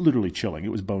literally chilling.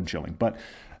 It was bone chilling. But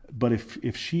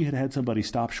if she had somebody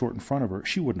stop short in front of her,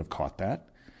 she wouldn't have caught that,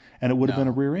 and it would have been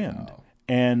a rear end. No.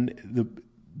 And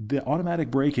the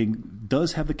automatic braking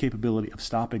does have the capability of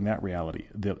stopping that reality.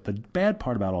 The bad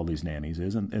part about all these nannies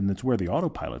is, and it's where the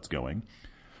autopilot's going,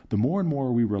 the more and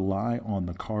more we rely on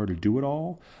the car to do it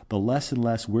all, the less and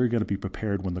less we're going to be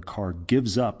prepared when the car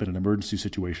gives up in an emergency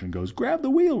situation and goes, grab the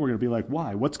wheel. We're going to be like,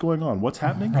 why? What's going on? What's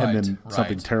happening? Right, and then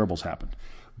something terrible's happened.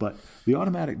 But the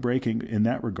automatic braking in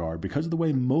that regard, because of the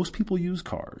way most people use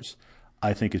cars,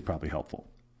 I think is probably helpful.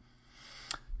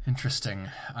 Interesting.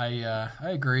 I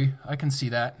agree. I can see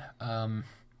that.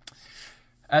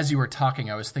 As you were talking,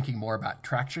 I was thinking more about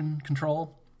traction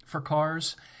control for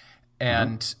cars,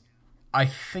 and I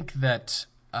think that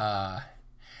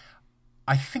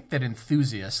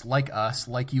enthusiasts like us,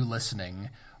 like you listening,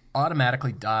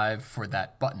 automatically dive for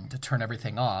that button to turn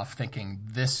everything off, thinking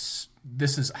this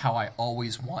is how I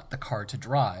always want the car to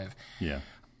drive. Yeah.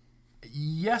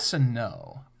 Yes and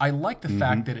no. I like the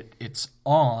fact that it's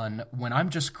on when I'm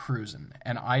just cruising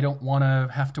and I don't want to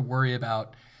have to worry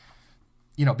about,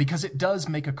 because it does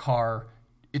make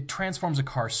it transforms a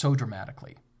car so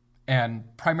dramatically.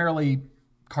 And primarily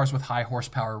cars with high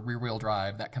horsepower, rear-wheel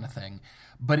drive, that kind of thing.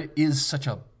 But it is such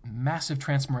a massive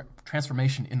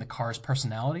transformation in the car's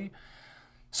personality.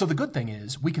 So the good thing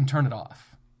is we can turn it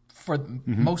off. For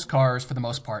most cars, for the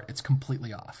most part, it's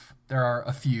completely off. There are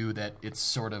a few that it's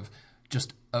sort of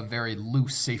just a very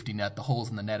loose safety net. The holes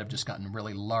in the net have just gotten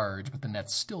really large, but the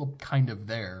net's still kind of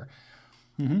there.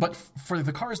 But for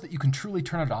the cars that you can truly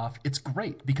turn it off, it's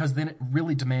great because then it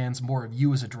really demands more of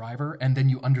you as a driver, and then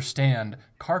you understand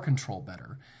car control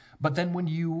better. But then when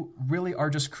you really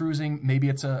are just cruising, maybe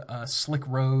it's a slick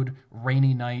road,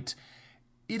 rainy night,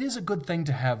 it is a good thing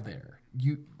to have there.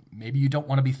 Maybe you don't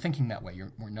want to be thinking that way.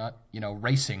 We're not,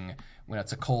 racing when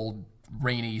it's a cold,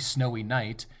 rainy, snowy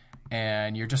night,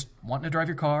 and you're just wanting to drive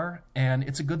your car, and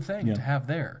it's a good thing to have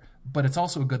there. But it's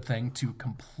also a good thing to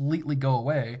completely go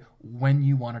away when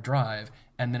you want to drive,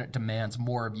 and then it demands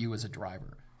more of you as a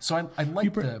driver. So I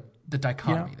like the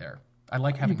dichotomy there. I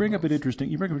like having. You bring up an interesting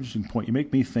point. You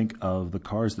make me think of the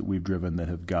cars that we've driven that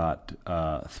have got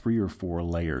 3 or 4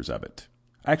 layers of it.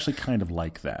 I actually kind of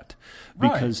like that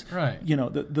because,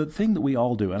 the thing that we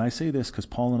all do, and I say this because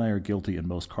Paul and I are guilty and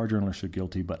most car journalists are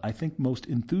guilty, but I think most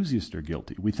enthusiasts are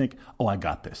guilty. We think, oh, I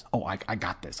got this. Oh, I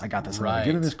got this. I got this. Right. I'm going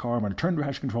to get in this car. I'm going to turn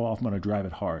traction control off. I'm going to drive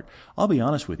it hard. I'll be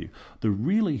honest with you. The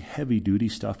really heavy-duty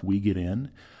stuff we get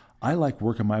in, I like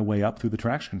working my way up through the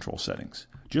traction control settings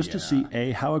just to see,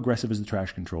 A, how aggressive is the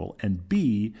traction control, and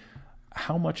B,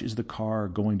 how much is the car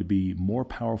going to be more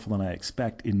powerful than I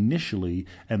expect initially,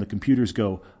 and the computers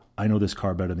go, I know this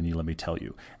car better than you, let me tell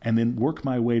you. And then work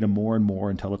my way to more and more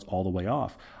until it's all the way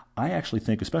off. I actually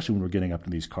think, especially when we're getting up to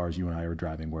these cars you and I are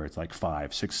driving where it's like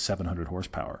 500, 600, 700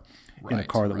 horsepower in a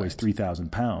car that weighs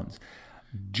 3,000 pounds,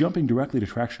 jumping directly to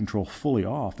traction control fully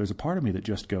off, there's a part of me that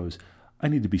just goes, I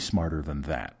need to be smarter than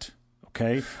that.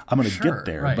 Okay, I'm going to get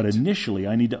there, but initially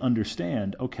I need to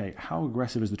understand, okay, how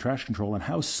aggressive is the traction control and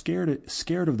how scared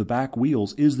of the back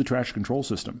wheels is the traction control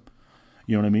system?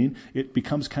 You know what I mean? It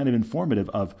becomes kind of informative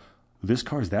of, this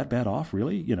car's that bad off,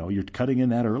 really? You're cutting in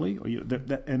that early?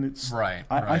 And it's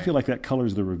I feel like that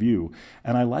colors the review.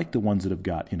 And I like the ones that have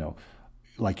got,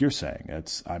 like you're saying,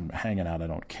 I'm hanging out, I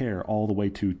don't care, all the way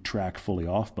to track fully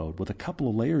off mode with a couple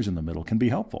of layers in the middle can be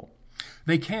helpful.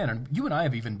 They can, and you and I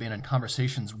have even been in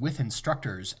conversations with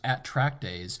instructors at track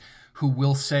days who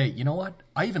will say, you know what,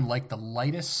 I even like the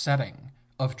lightest setting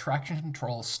of traction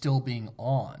control still being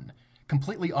on.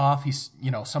 Completely off,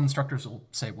 some instructors will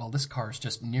say, well, this car is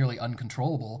just nearly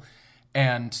uncontrollable,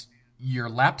 and your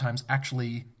lap times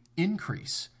actually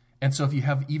increase. And so if you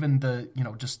have even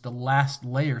just the last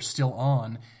layer still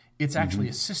on, it's actually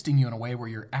assisting you in a way where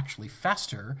you're actually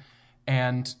faster.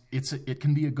 And it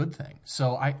can be a good thing.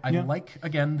 So I like,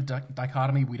 again, the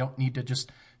dichotomy. We don't need to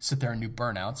just sit there and do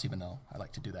burnouts, even though I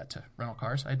like to do that to rental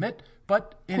cars, I admit.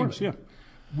 But anyway, of course,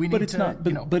 we need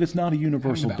but it's not a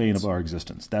universal bane of our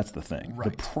existence. That's the thing.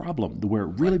 Right. The problem, where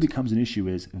it really becomes an issue,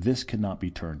 is this cannot be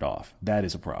turned off. That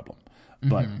is a problem.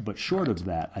 But short of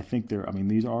that, I think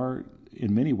these are,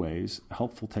 in many ways,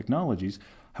 helpful technologies.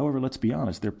 However, let's be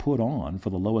honest, they're put on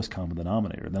for the lowest common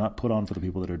denominator. They're not put on for the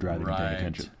people that are driving and paying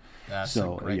attention. That's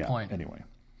a great point. Anyway.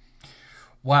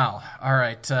 Wow. All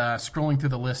right. Scrolling through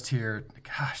the list here.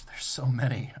 Gosh, there's so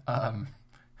many.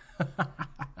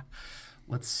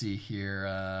 Let's see here.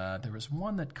 There was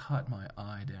one that caught my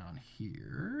eye down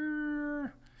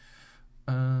here.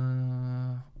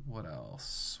 What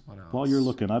else? While you're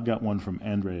looking, I've got one from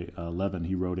Andre Levin.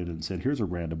 He wrote in and said, here's a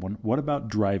random one. What about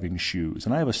driving shoes?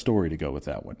 And I have a story to go with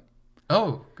that one.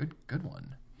 Oh, good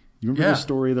one. You remember the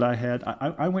story that I had?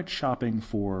 I went shopping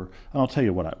for, and I'll tell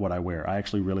you what I wear. I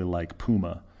actually really like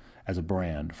Puma as a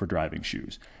brand for driving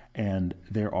shoes. And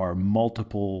there are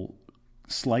multiple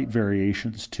slight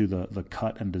variations to the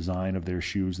cut and design of their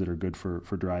shoes that are good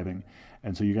for driving.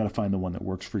 And so you got to find the one that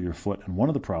works for your foot. And one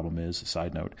of the problems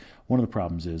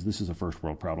is, this is a first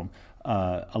world problem.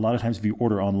 A lot of times if you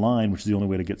order online, which is the only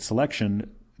way to get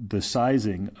selection, the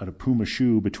sizing of a Puma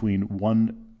shoe between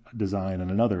one design and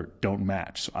another don't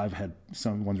match. So I've had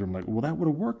some ones where I'm like, well, that would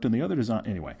have worked in the other design.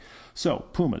 Anyway, so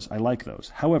Pumas, I like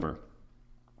those. However,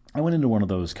 I went into one of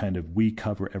those kind of we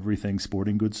cover everything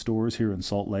sporting goods stores here in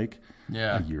Salt Lake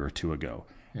a year or two ago.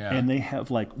 Yeah. And they have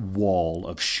like wall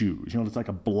of shoes. It's like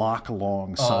a block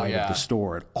long side of the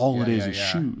store. And all it is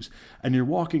shoes. And you're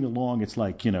walking along, it's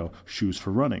like, shoes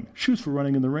for running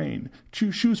in the rain,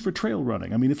 shoes for trail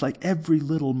running. I mean, it's like every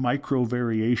little micro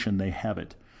variation they have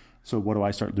it. So what do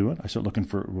I start doing? I start looking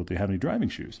for, do they have any driving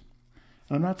shoes?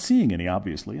 And I'm not seeing any,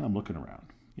 obviously, and I'm looking around,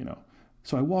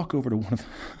 So I walk over to one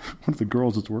of the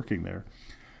girls that's working there.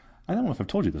 I don't know if I've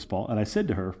told you this, Paul. And I said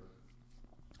to her,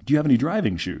 do you have any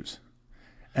driving shoes?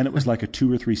 And it was like a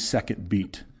 2 or 3 second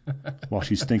beat while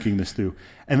she's thinking this through.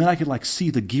 And then I could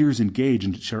see the gears engage,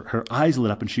 and her eyes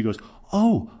lit up, and she goes,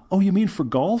 oh, you mean for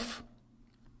golf?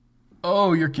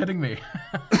 Oh, you're kidding me.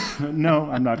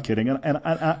 No, I'm not kidding. And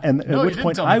at No, which you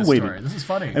point didn't tell me I this waited. story. This is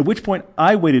funny. At which point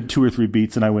I waited 2 or 3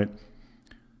 beats, and I went,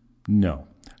 no,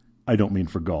 I don't mean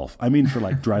for golf. I mean for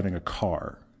driving a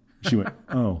car. She went,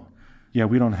 oh, yeah,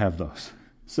 we don't have those.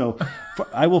 So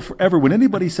I will forever, when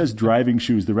anybody says driving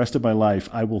shoes the rest of my life,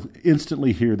 I will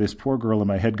instantly hear this poor girl in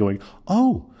my head going,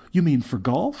 oh, you mean for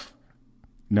golf?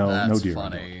 No, That's no, dear.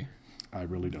 funny. I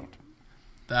really don't.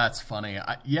 That's funny.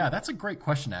 That's a great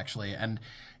question, actually. And,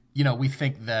 we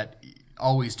think that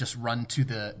always just run to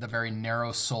the very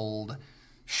narrow-soled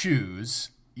shoes.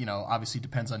 Obviously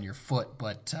depends on your foot,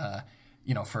 but,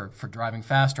 for driving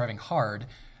fast, driving hard,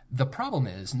 the problem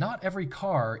is not every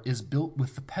car is built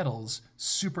with the pedals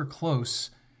super close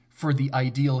for the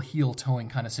ideal heel towing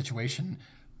kind of situation,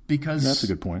 because that's a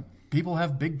good point. People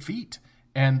have big feet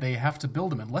and they have to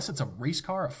build them unless it's a race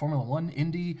car, a Formula One,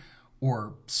 Indy,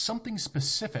 or something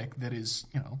specific that is,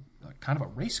 kind of a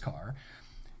race car.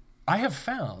 I have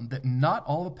found that not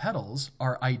all the pedals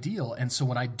are ideal. And so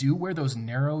when I do wear those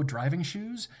narrow driving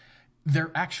shoes,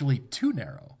 they're actually too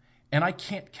narrow. And I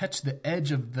can't catch the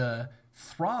edge of the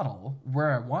throttle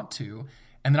where I want to.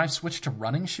 And then I've switched to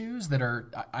running shoes that are,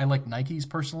 I like Nikes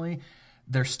personally.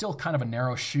 They're still kind of a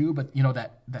narrow shoe, but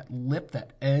that lip,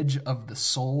 that edge of the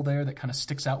sole there that kind of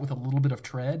sticks out with a little bit of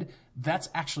tread, that's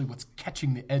actually what's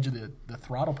catching the edge of the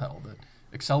throttle pedal, the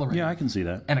accelerator. Yeah, I can see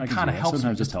that. And it kind of helps.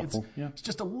 Sometimes it's helpful. It's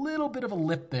just a little bit of a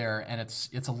lip there, and it's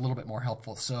a little bit more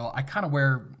helpful. So I kind of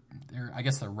wear, I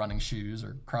guess they're running shoes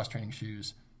or cross-training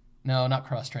shoes. No, not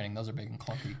cross-training. Those are big and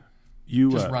clunky.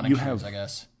 Just running shoes, I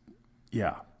guess.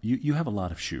 Yeah, you have a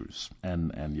lot of shoes,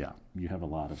 and yeah, you have a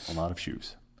lot of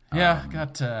shoes. Yeah,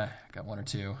 got 1 or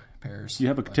 2 pairs. You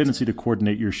have a tendency to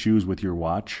coordinate your shoes with your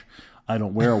watch. I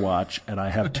don't wear a watch, and I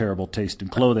have terrible taste in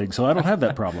clothing, so I don't have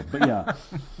that problem. But yeah.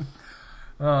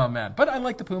 Oh, man. But I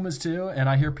like the Pumas, too, and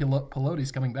I hear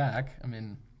Pelotti's coming back. I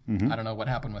mean, I don't know what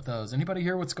happened with those. Anybody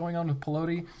hear what's going on with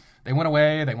Pelotti? They went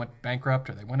away, they went bankrupt,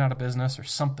 or they went out of business or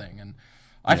something, and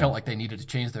I felt like they needed to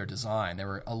change their design. They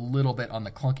were a little bit on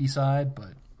the clunky side,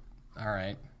 but all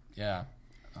right, yeah.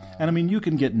 And I mean, you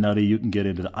can get nutty. You can get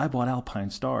into I bought Alpine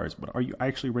Stars, but are you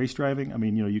actually race driving? I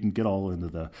mean, you can get all into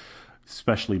the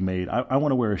specially made. I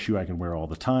want to wear a shoe I can wear all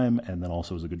the time, and then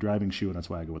also is a good driving shoe, and that's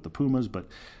why I go with the Pumas. But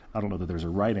I don't know that there's a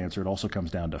right answer. It also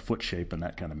comes down to foot shape and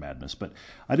that kind of madness. But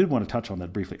I did want to touch on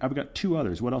that briefly. I've got 2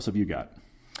 others. What else have you got?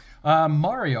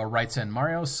 Mario writes in.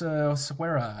 Mario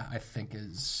Suera, I think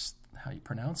is how you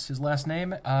pronounce his last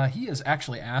name. He is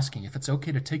actually asking if it's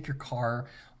okay to take your car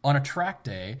on a track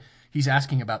day. He's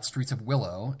asking about Streets of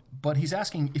Willow, but he's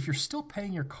asking if you're still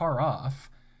paying your car off,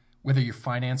 whether you're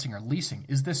financing or leasing,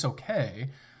 is this okay?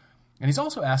 And he's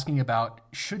also asking about,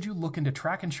 should you look into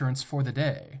track insurance for the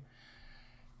day?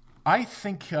 I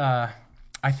think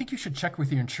you should check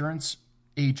with your insurance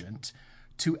agent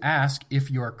to ask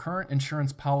if your current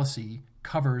insurance policy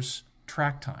covers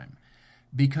track time,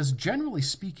 because generally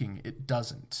speaking, it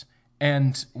doesn't.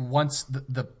 And once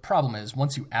the problem is,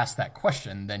 once you ask that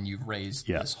question, then you've raised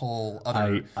this whole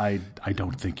other. I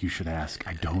don't think you should ask.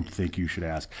 I don't think you should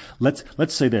ask. Let's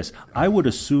say this. I would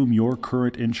assume your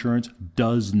current insurance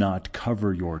does not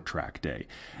cover your track day,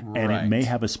 and it may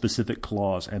have a specific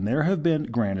clause. And there have been,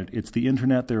 granted, it's the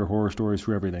internet. There are horror stories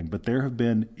for everything, but there have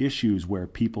been issues where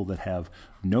people that have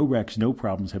no wrecks, no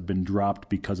problems have been dropped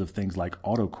because of things like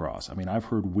autocross. I mean, I've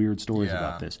heard weird stories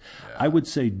about this. I would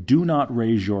say do not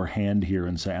raise your hand here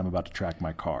and say, I'm about to track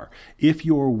my car. If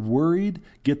you're worried,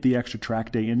 get the extra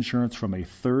track day insurance from a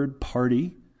third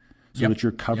party so that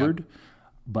you're covered.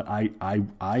 But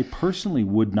I personally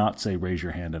would not say raise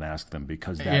your hand and ask them,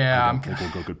 because that I don't think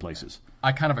will go good places.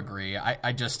 I kind of agree.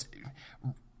 I just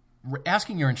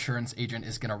asking your insurance agent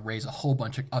is going to raise a whole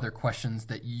bunch of other questions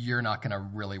that you're not going to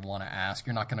really want to ask.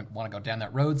 You're not going to want to go down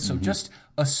that road. So just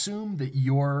assume that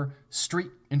your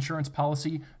street insurance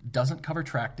policy doesn't cover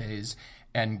track days,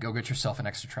 and go get yourself an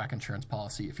extra track insurance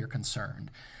policy if you're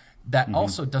concerned. That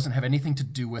also doesn't have anything to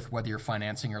do with whether you're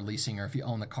financing or leasing or if you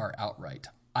own the car outright.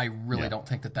 I really don't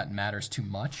think that matters too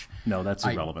much. No, that's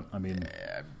irrelevant. I mean,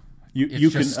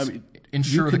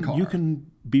 insure the car. You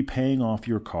can be paying off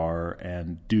your car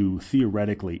and do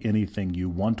theoretically anything you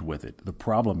want with it. The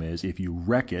problem is if you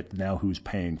wreck it, now who's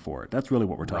paying for it? That's really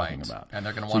what we're talking about. And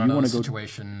they're going to want to know the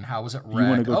situation. How was it wrecked? You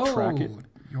want to go track it.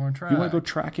 You want to go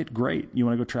track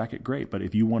it, great. But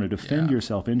if you want to defend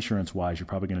yourself insurance-wise, you're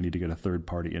probably going to need to get a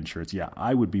third-party insurance. Yeah,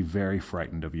 I would be very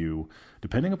frightened of you,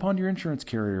 depending upon your insurance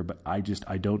carrier, but I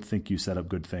don't think you set up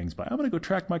good things by, I'm going to go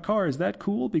track my car. Is that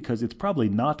cool? Because it's probably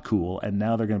not cool, and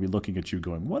now they're going to be looking at you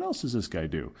going, what else does this guy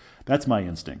do? That's my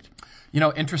instinct. You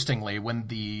know, interestingly, when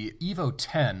the Evo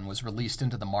 10 was released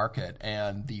into the market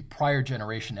and the prior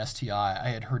generation STI,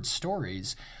 I had heard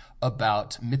stories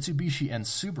about Mitsubishi and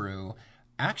Subaru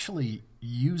actually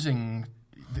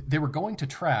they were going to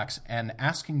tracks and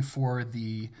asking for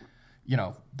the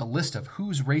list of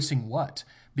who's racing what,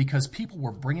 because people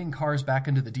were bringing cars back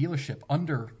into the dealership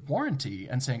under warranty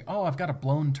and saying, oh, I've got a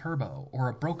blown turbo or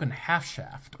a broken half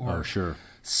shaft or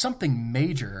something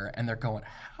major. And they're going,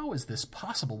 how is this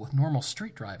possible with normal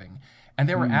street driving? And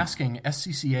they were asking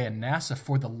SCCA and NASA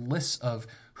for the lists of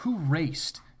who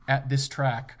raced at this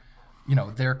track,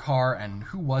 their car, and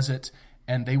who was it.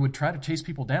 And they would try to chase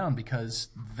people down because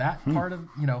that part of,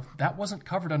 that wasn't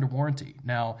covered under warranty.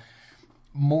 Now,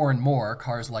 more and more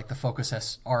cars like the Focus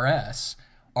RS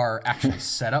are actually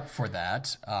set up for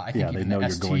that. I think even the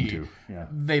ST, you're going to. Yeah.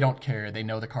 They don't care. They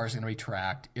know the car's going to be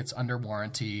tracked. It's under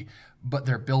warranty, but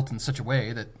they're built in such a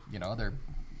way that,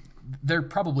 they're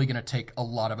probably going to take a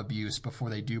lot of abuse before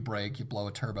they do break. You blow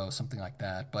a turbo, something like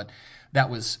that. But that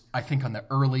was, I think, on the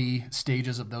early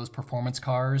stages of those performance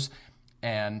cars.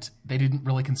 And they didn't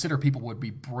really consider people would be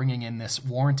bringing in this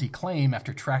warranty claim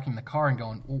after tracking the car and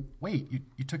going, well, wait,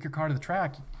 you took your car to the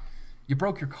track. You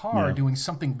broke your car doing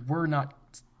something we're not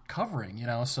covering,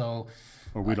 so...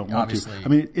 Or we don't want to. I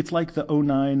mean, it's like the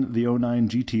 09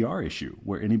 GTR issue,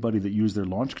 where anybody that used their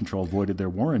launch control voided their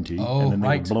warranty, and then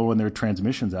they were blowing their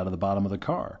transmissions out of the bottom of the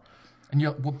car. And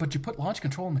but you put launch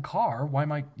control in the car. Why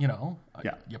am I, you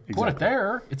put it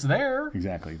there. It's there.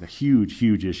 Exactly. The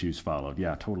huge issues followed.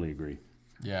 Yeah, totally agree.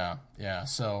 Yeah.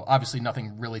 So obviously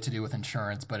nothing really to do with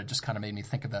insurance, but it just kind of made me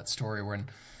think of that story when,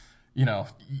 you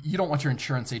don't want your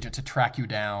insurance agent to track you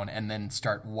down and then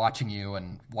start watching you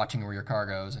and watching where your car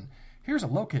goes. And here's a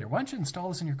locator. Why don't you install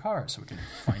this in your car so we can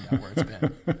find out where it's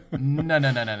been? No.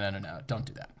 Don't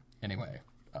do that. Anyway,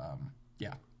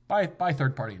 buy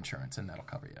third-party insurance and that'll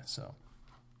cover you. So.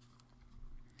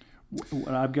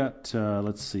 I've got,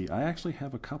 let's see, I actually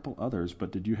have a couple others,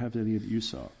 but did you have any that you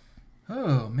saw?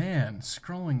 Oh, man,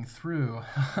 scrolling through.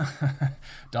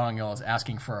 Dongyo is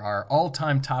asking for our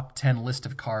all-time top 10 list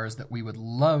of cars that we would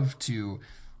love to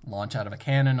launch out of a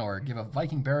cannon or give a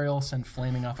Viking burial, send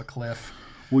flaming off a cliff.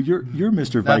 Well, you're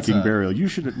Mr. Viking Burial. You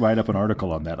should write up an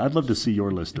article on that. I'd love to see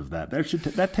your list of that. That's going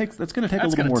to take a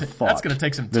little more thought. That's going to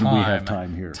take some time. Than we have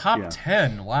time here. Top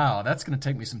 10. Wow, that's going to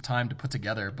take me some time to put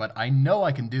together. But I know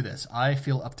I can do this. I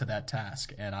feel up to that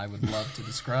task, and I would love to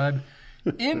describe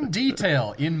in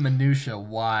detail, in minutia,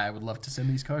 why I would love to send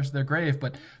these cars to their grave.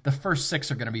 But the first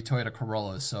 6 are going to be Toyota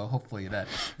Corollas, so hopefully that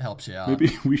helps you out.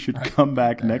 Maybe we should come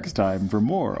back next time for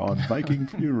more on Viking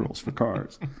funerals for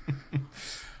cars.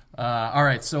 All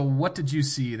right, so what did you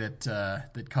see that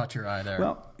caught your eye there?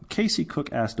 Well, Casey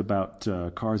Cook asked about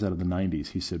cars out of the 90s.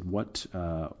 He said, what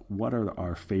are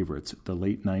our favorites, the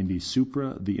late 90s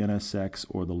Supra, the NSX,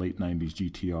 or the late 90s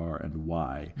GTR, and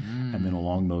why? And then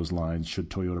along those lines, should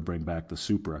Toyota bring back the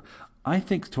Supra? I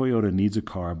think Toyota needs a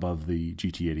car above the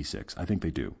GT86. I think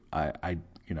they do. I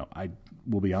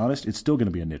will be honest, it's still going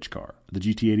to be a niche car. The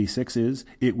GT86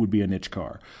 it would be a niche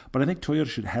car. But I think Toyota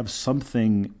should have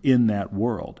something in that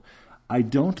world. I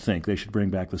don't think they should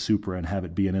bring back the Supra and have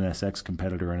it be an NSX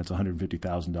competitor and it's a $150,000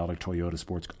 Toyota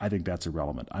sports car. I think that's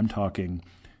irrelevant. I'm talking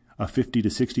a $50,000 to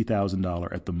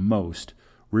 $60,000 at the most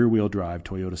rear-wheel drive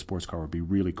Toyota sports car would be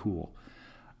really cool.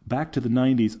 back to the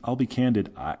 90s, I'll be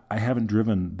candid. I haven't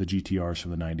driven the GTRs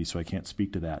from the 90s, so I can't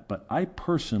speak to that. But I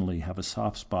personally have a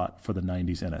soft spot for the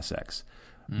 90s NSX.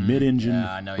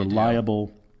 Mid-engine,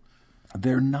 reliable.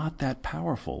 They're not that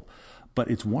powerful, but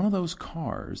it's one of those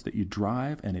cars that you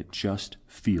drive and it just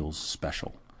feels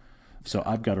special. So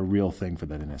I've got a real thing for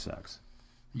that NSX.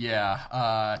 Yeah,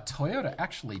 Toyota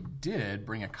actually did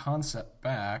bring a concept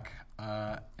back.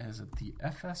 Is it the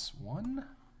FS1?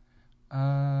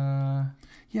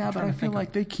 Yeah, but I feel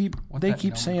like they keep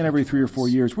saying every 3 or 4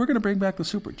 years, we're going to bring back the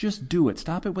Super. Just do it.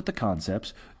 Stop it with the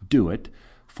concepts. Do it.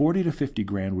 40 to 50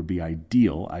 grand would be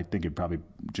ideal. I think it'd probably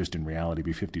just in reality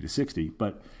be 50 to 60.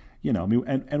 But, you know, I mean,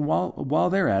 and while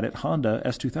they're at it, Honda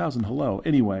S2000, hello.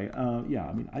 Anyway, yeah,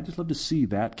 I mean, I just love to see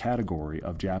that category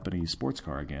of Japanese sports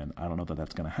car again. I don't know that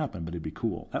that's going to happen, but it'd be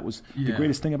cool. That was the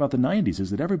greatest thing about the 90s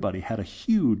is that everybody had a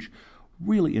huge,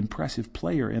 really impressive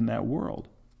player in that world.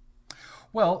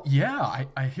 Well, yeah,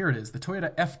 I hear it is. The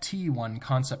Toyota FT1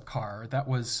 concept car, that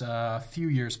was a few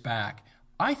years back.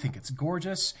 I think it's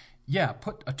gorgeous. Yeah,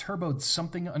 put a turboed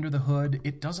something under the hood.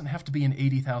 It doesn't have to be an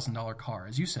 $80,000 car.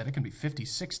 As you said, it can be 50,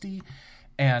 60.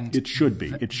 And it should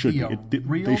be. It should be.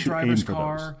 Real they should driver's aim for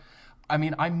car. those. I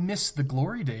mean, I miss the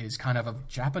glory days kind of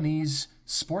Japanese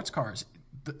sports cars.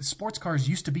 The sports cars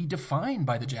used to be defined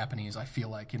by the Japanese, I feel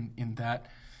like, in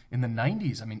the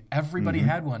 90s. I mean, everybody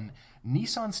had one.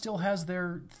 Nissan still has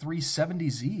their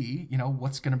 370Z, you know,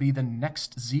 what's going to be the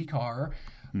next Z car.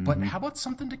 But how about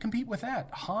something to compete with that?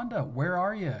 Honda, where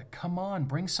are you? Come on,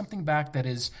 bring something back that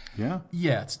is,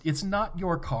 it's not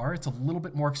your car. It's a little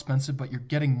bit more expensive, but you're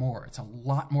getting more. It's a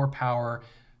lot more power,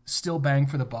 still bang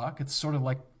for the buck. It's sort of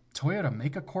like Toyota,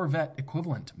 make a Corvette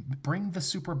equivalent. Bring the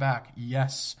Super back.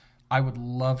 Yes, I would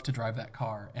love to drive that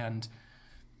car. And,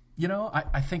 you know,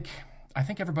 I think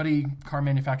everybody, car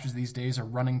manufacturers these days are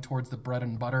running towards the bread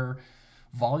and butter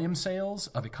volume sales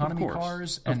of economy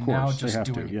cars, and now just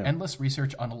doing endless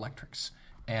research on electrics.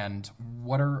 And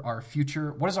what is our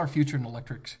future in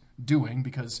electrics doing?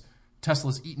 Because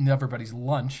Tesla's eating everybody's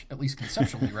lunch, at least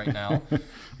conceptually right now.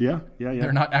 Yeah.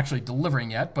 They're not actually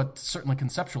delivering yet, but certainly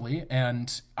conceptually.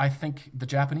 And I think the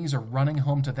Japanese are running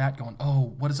home to that going,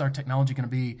 oh, what is our technology going to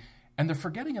be? And they're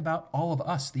forgetting about all of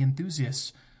us, the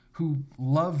enthusiasts, who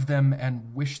love them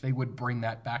and wish they would bring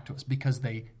that back to us because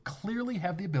they clearly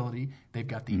have the ability. They've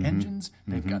got the engines.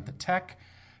 They've got the tech.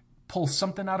 Pull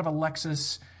something out of a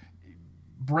Lexus,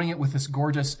 bring it with this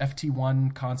gorgeous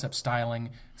FT1 concept styling,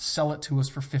 sell it to us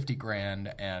for 50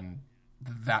 grand, and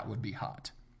that would be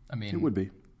hot. I mean, it would be.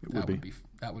 That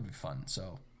would be fun.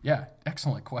 So, yeah,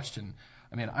 excellent question.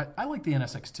 I mean, I like the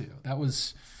NSX too. That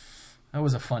was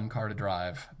a fun car to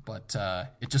drive, but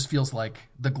it just feels like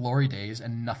the glory days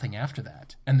and nothing after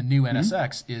that. And the new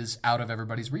NSX is out of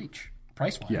everybody's reach,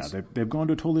 price-wise. Yeah, they've gone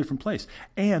to a totally different place.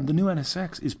 And the new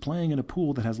NSX is playing in a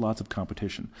pool that has lots of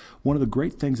competition. One of the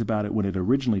great things about it when it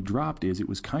originally dropped is it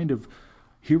was kind of,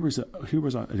 here was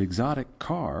an exotic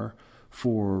car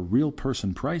for real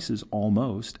person prices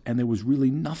almost, and there was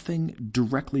really nothing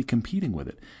directly competing with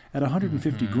it. At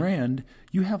 150 grand,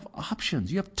 you have options.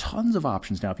 You have tons of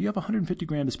options now. If you have 150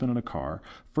 grand to spend on a car,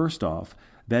 first off,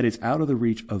 that is out of the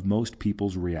reach of most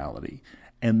people's reality.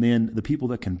 And then the people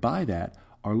that can buy that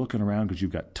are looking around because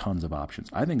you've got tons of options.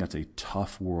 I think that's a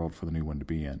tough world for the new one to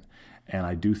be in. And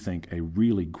I do think a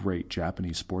really great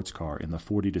Japanese sports car in the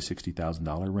 $40,000 to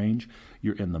 $60,000 range,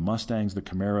 you're in the Mustangs, the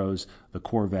Camaros, the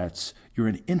Corvettes, you're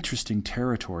in interesting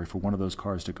territory for one of those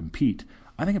cars to compete.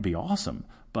 I think it'd be awesome.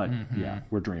 But yeah,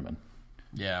 we're dreaming.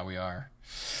 Yeah, we are.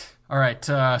 All right,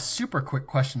 super quick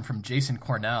question from Jason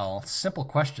Cornell. Simple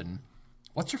question.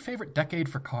 What's your favorite decade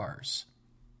for cars?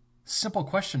 Simple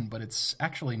question, but it's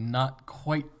actually not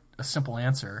quite a simple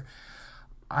answer.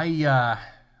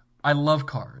 I love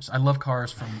cars. I love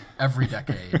cars from every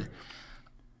decade.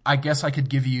 I guess I could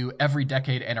give you every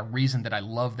decade and a reason that I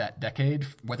love that decade,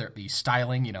 whether it be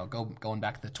styling, you know, going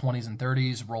back to the 20s and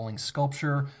 30s, rolling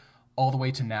sculpture, all the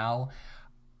way to now.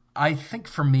 I think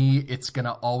for me, it's going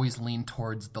to always lean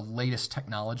towards the latest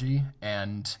technology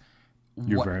and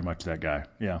You're very much that guy.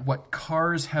 Yeah. What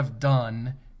cars have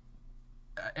done,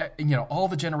 you know, all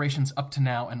the generations up to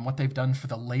now and what they've done for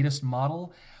the latest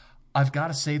model. I've got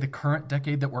to say the current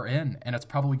decade that we're in, and it's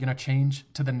probably going to change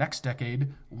to the next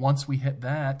decade once we hit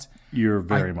that. You're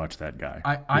very much that guy.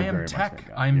 I am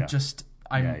tech.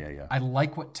 I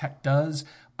like what tech does.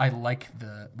 I like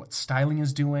what styling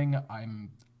is doing.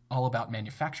 I'm all about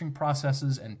manufacturing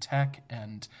processes and tech,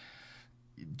 and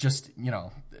just, you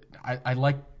know, I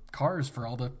like cars for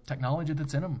all the technology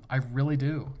that's in them. I really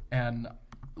do. And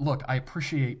look, I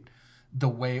appreciate the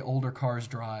way older cars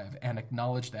drive and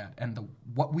acknowledge that. And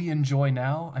what we enjoy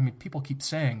now, I mean, people keep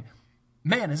saying,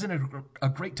 man, isn't it a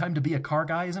great time to be a car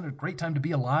guy? Isn't it a great time to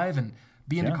be alive and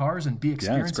be into cars and be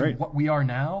experiencing what we are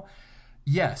now?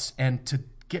 Yes, and to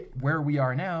get where we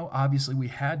are now, obviously we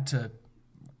had to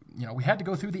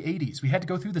go through the 80s. We had to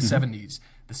go through the 70s.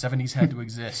 The 70s had to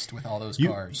exist with all those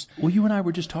cars. Well, you and I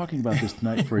were just talking about this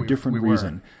tonight for a different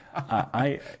reason.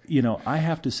 I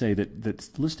have to say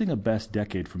that listing a best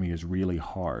decade for me is really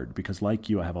hard because, like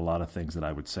you, I have a lot of things that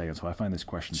I would say, and so I find this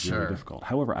question really difficult.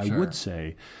 However, I would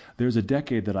say there's a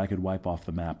decade that I could wipe off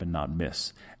the map and not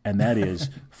miss, and that is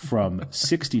from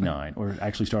 69, or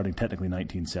actually starting technically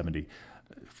 1970,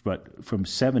 but from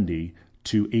 70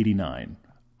 to 89.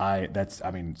 It's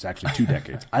actually 2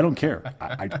 decades. I don't care.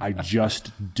 I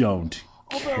just don't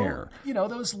care.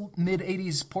 Those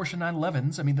mid-'80s Porsche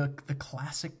 911s, I mean, the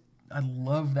classic, I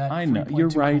love that. I know. You're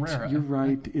right. Carrera. You're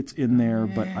right. It's in there,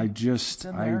 but I just,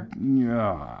 that's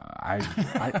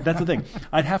the thing.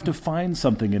 I'd have to find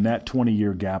something in that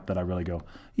 20-year gap that I really go,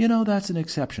 that's an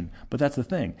exception. But that's the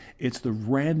thing. It's the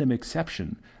random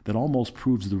exception that almost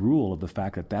proves the rule of the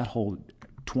fact that whole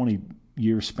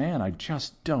 20-year span, I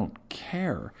just don't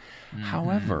care. Mm-hmm.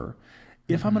 However,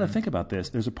 if I'm going to think about this,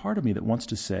 there's a part of me that wants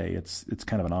to say it's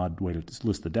kind of an odd way to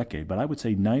list the decade, but I would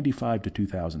say 95 to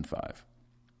 2005.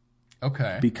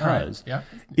 Okay. Because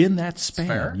in that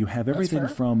span, you have everything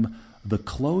from the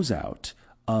closeout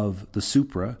of the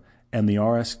Supra and the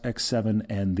RSX-7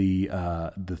 and the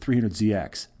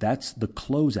 300ZX. That's the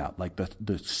closeout, like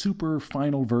the super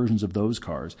final versions of those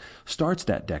cars starts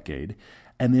that decade.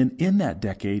 And then in that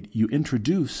decade, you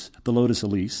introduce the Lotus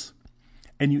Elise,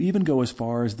 and you even go as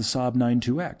far as the Saab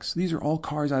 9-2X. These are all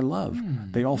cars I love.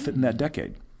 They all fit in that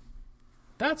decade.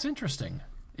 That's interesting.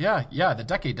 Yeah. The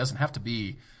decade doesn't have to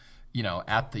be,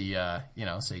 at the,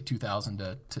 say 2000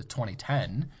 to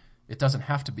 2010. It doesn't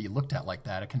have to be looked at like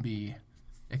that. It can be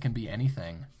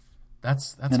anything.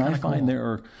 That's and I find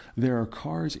cool. there are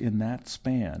cars in that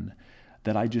span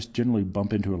that I just generally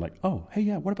bump into, like, oh, hey,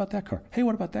 yeah, what about that car? Hey,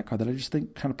 what about that car? That I just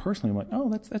think kind of personally, I'm like,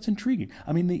 oh, that's intriguing.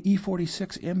 I mean, the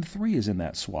E46 M3 is in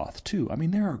that swath too. I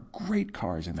mean, there are great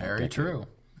cars in that Very decade. true.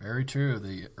 Very true.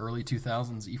 The early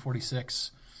 2000s E46,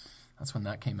 that's when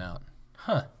that came out.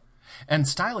 Huh. And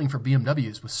styling for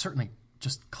BMWs was certainly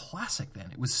just classic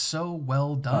then. It was so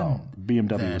well done. Oh,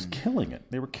 BMW was killing it.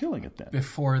 They were killing it then.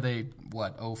 Before they,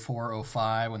 04,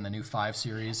 05, when the new 5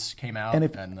 Series came out.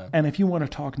 And if you want to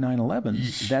talk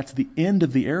 911s, that's the end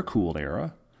of the air-cooled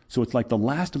era. So it's like the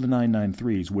last of the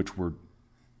 993s, which were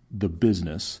the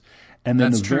business. And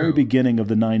then very beginning of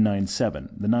the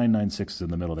 997. The 996 is in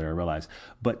the middle there, I realize.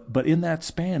 But in that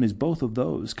span is both of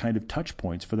those kind of touch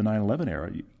points for the 911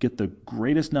 era. You get the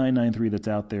greatest 993 that's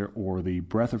out there, or the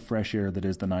breath of fresh air that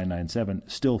is the 997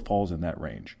 still falls in that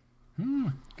range.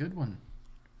 Good one.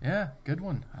 Yeah, good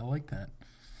one. I like that.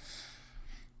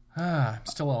 I'm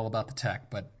still all about the tech,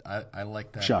 but I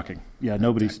like that. Shocking. Yeah,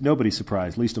 nobody's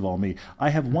surprised, least of all me. I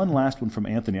have one last one from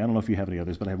Anthony. I don't know if you have any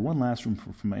others, but I have one last one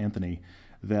from Anthony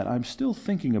that I'm still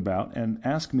thinking about, and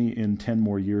ask me in 10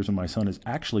 more years when my son is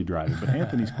actually driving. But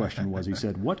Anthony's question was, he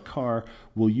said, what car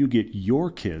will you get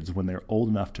your kids when they're old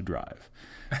enough to drive?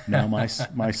 Now, my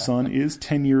son is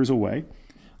 10 years away.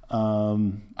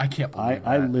 I can't believe that.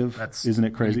 I live, isn't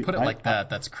it crazy? When you put it like that,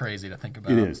 that's crazy to think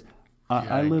about. It is.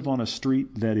 I live on a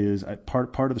street that is,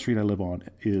 part of the street I live on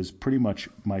is pretty much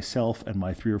myself and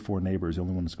my 3 or 4 neighbors, the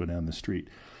only ones go down the street.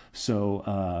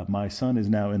 So my son is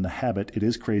now in the habit, it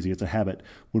is crazy, it's a habit,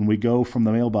 when we go from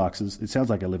the mailboxes, it sounds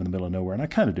like I live in the middle of nowhere, and I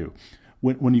kind of do.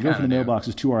 When you go from the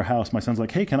mailboxes to our house, my son's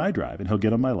like, hey, can I drive? And he'll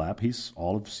get on my lap. He's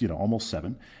almost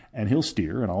 7, and he'll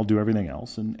steer, and I'll do everything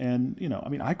else. And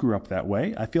I grew up that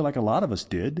way. I feel like a lot of us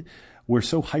did. We're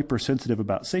so hypersensitive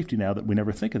about safety now that we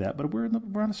never think of that, but we're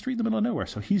on a street in the middle of nowhere.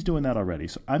 So he's doing that already.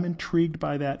 So I'm intrigued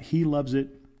by that. He loves it.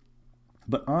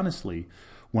 But honestly,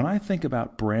 when I think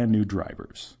about brand new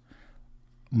drivers,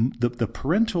 the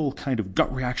parental kind of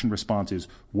gut reaction response is,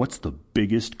 what's the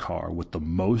biggest car with the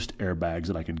most airbags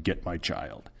that I can get my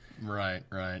child? Right.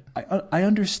 I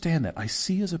understand that. I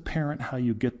see as a parent how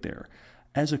you get there.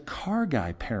 As a car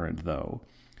guy parent, though,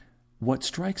 what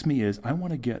strikes me is I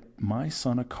want to get my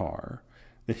son a car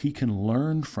that he can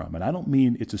learn from. And I don't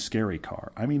mean it's a scary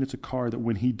car. I mean it's a car that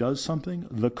when he does something,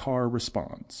 the car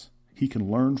responds. He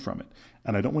can learn from it.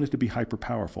 And I don't want it to be hyper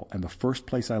powerful. And the first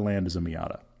place I land is a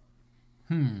Miata.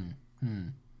 I'm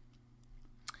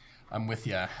with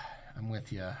you.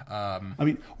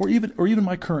 Or even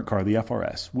my current car, the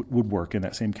FRS, would work in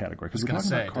that same category. Because we're talking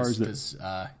about cars does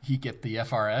he get the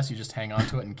FRS? You just hang on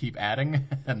to it and keep adding,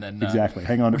 and then exactly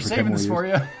hang on to it for 10 more years. We're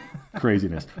saving this for you.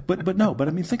 Craziness. But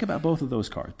I mean, think about both of those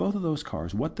cars. Both of those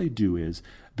cars, what they do is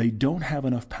they don't have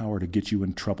enough power to get you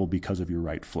in trouble because of your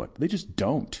right foot. They just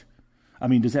don't. I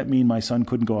mean, does that mean my son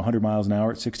couldn't go 100 miles an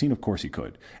hour at 16? Of course he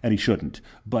could, and he shouldn't.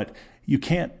 But you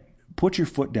can't put your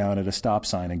foot down at a stop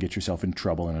sign and get yourself in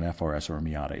trouble in an FRS or a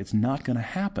Miata. It's not going to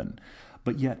happen.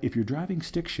 But yet, if you're driving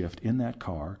stick shift in that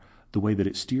car, the way that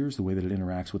it steers, the way that it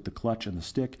interacts with the clutch and the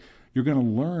stick, you're going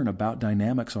to learn about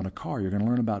dynamics on a car. You're going to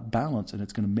learn about balance, and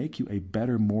it's going to make you a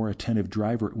better, more attentive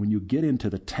driver when you get into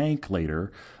the tank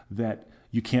later that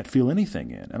you can't feel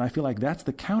anything in. And I feel like that's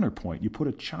the counterpoint. You put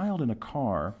a child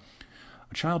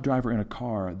driver in a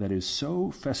car that is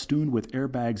so festooned with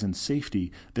airbags and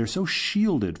safety, they're so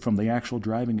shielded from the actual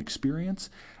driving experience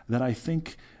that I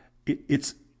think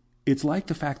it's like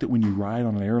the fact that when you ride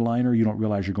on an airliner, you don't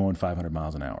realize you're going 500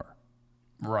 miles an hour.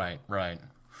 Right.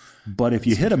 But if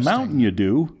you hit a mountain, you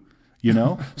do,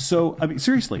 So, I mean,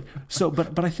 seriously. So,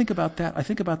 but I think about that. I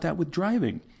think about that with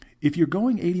driving. If you're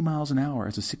going 80 miles an hour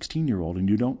as a 16-year-old and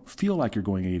you don't feel like you're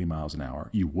going 80 miles an hour,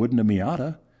 you wouldn't a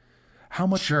Miata. How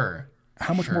much more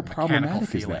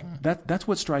problematic is that? That's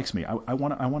what strikes me. I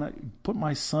want to put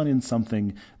my son in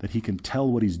something that he can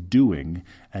tell what he's doing,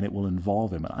 and it will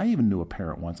involve him. And I even knew a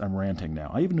parent once. I'm ranting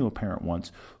now. I even knew a parent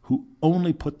once who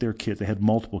only put their kids. They had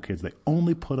multiple kids. They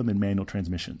only put them in manual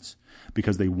transmissions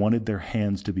because they wanted their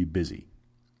hands to be busy.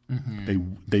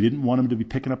 Mm-hmm. They didn't want them to be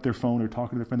picking up their phone or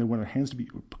talking to their friend. They wanted their hands to be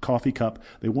coffee cup.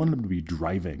 They wanted them to be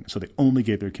driving. So they only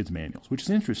gave their kids manuals, which is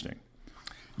interesting.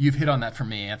 You've hit on that for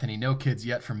me, Anthony. No kids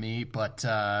yet for me, but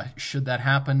should that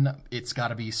happen, it's got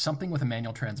to be something with a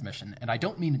manual transmission. And I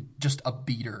don't mean just a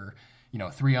beater,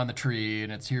 3 on the tree,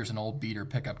 and here's an old beater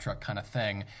pickup truck kind of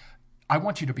thing. I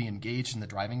want you to be engaged in the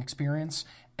driving experience.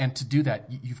 And to do that,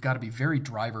 you've got to be very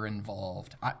driver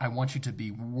involved. I want you to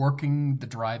be working the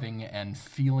driving and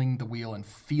feeling the wheel and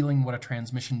feeling what a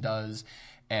transmission does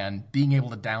and being able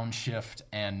to downshift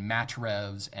and match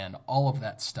revs and all of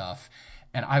that stuff.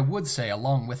 And I would say,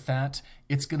 along with that,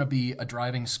 it's going to be a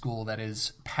driving school that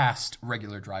is past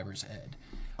regular driver's ed.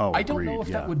 Oh, I don't agreed, know if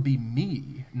that would be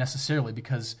me necessarily,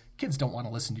 because kids don't want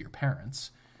to listen to your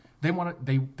parents. They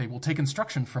will take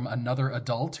instruction from another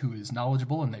adult who is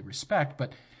knowledgeable and they respect.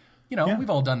 But we've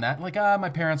all done that. Like, my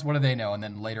parents, what do they know? And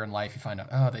then later in life, you find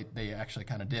out, they actually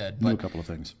kind of did. Knew a couple of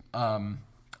things.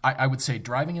 I would say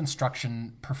driving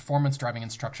instruction, performance driving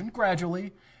instruction,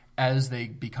 gradually as they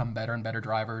become better and better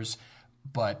drivers.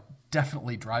 But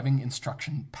definitely driving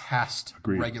instruction past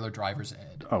regular driver's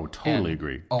ed. Oh, totally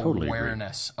agree. Totally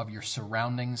awareness of your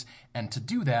surroundings. And to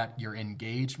do that, you're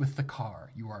engaged with the car.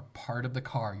 You are part of the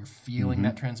car. You're feeling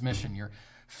that transmission. You're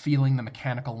feeling the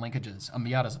mechanical linkages. A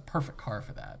Miata is a perfect car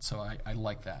for that. So I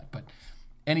like that. But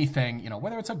anything,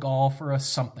 whether it's a Golf or a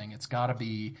something, it's got to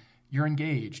be, you're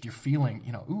engaged. You're feeling,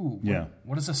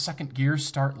 what does a second gear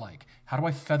start like? How do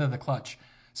I feather the clutch?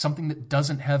 Something that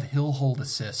doesn't have hill hold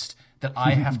assist, that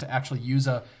I have to actually use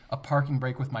a parking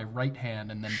brake with my right hand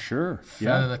and then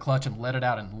feather the clutch and let it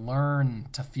out and learn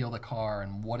to feel the car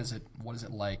and what is it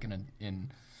like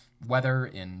in weather,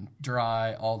 in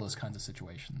dry, all those kinds of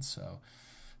situations. So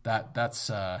that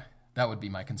would be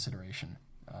my consideration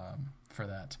for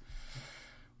that.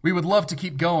 We would love to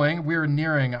keep going. We're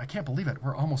nearing, I can't believe it,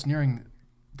 we're almost nearing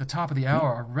the top of the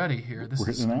hour already here. This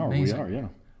is amazing. We're hitting an hour. We are,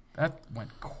 That went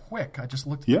quick. I just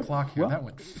looked at the clock here. Well, that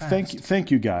went fast.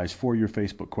 Thank you guys for your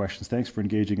Facebook questions. Thanks for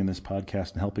engaging in this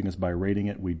podcast and helping us by rating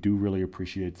it. We do really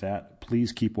appreciate that.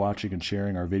 Please keep watching and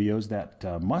sharing our videos. That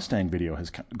Mustang video has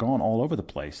gone all over the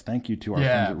place. Thank you to our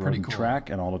friends at Road and Track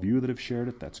and all of you that have shared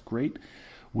it. That's great.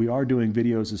 We are doing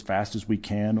videos as fast as we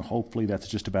can. Hopefully that's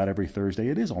just about every Thursday.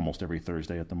 It is almost every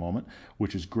Thursday at the moment,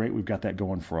 which is great. We've got that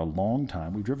going for a long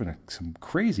time. We've driven some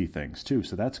crazy things too,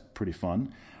 so that's pretty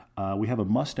fun. We have a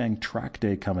Mustang track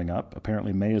day coming up.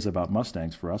 Apparently May is about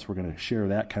Mustangs for us. We're going to share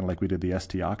that kind of like we did the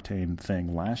ST Octane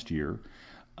thing last year.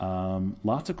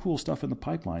 Lots of cool stuff in the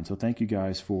pipeline, so thank you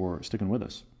guys for sticking with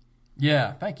us.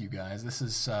 Yeah, thank you guys. This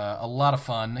is a lot of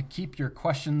fun. Keep your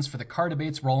questions for the car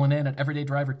debates rolling in at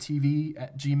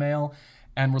everydaydrivertv@gmail.com,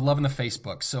 and we're loving the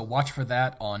Facebook. So watch for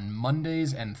that on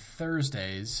Mondays and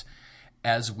Thursdays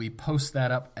as we post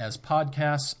that up as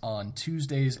podcasts on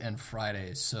Tuesdays and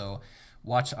Fridays. So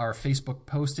watch our Facebook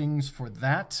postings for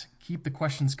that. Keep the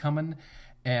questions coming.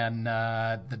 And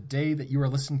the day that you are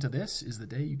listening to this is the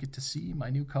day you get to see my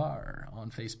new car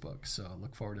on Facebook. So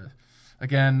look forward to.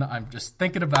 Again, I'm just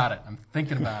thinking about it. I'm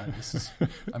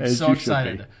so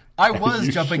excited. I was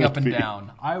jumping up and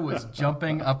down. I was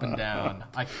jumping up and down.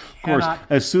 Of course,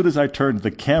 as soon as I turned the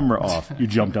camera off, you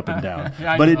jumped up and down.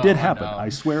 But it did happen. I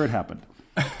swear it happened.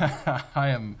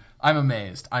 I'm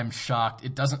amazed. I'm shocked.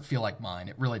 It doesn't feel like mine.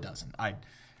 It really doesn't.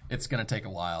 It's going to take a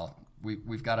while.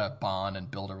 We've got to bond and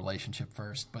build a relationship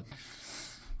first, but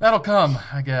that'll come,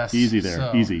 I guess. Easy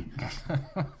there. Easy.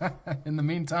 In the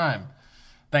meantime,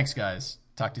 Thanks, guys.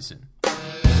 Talk to you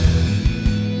soon.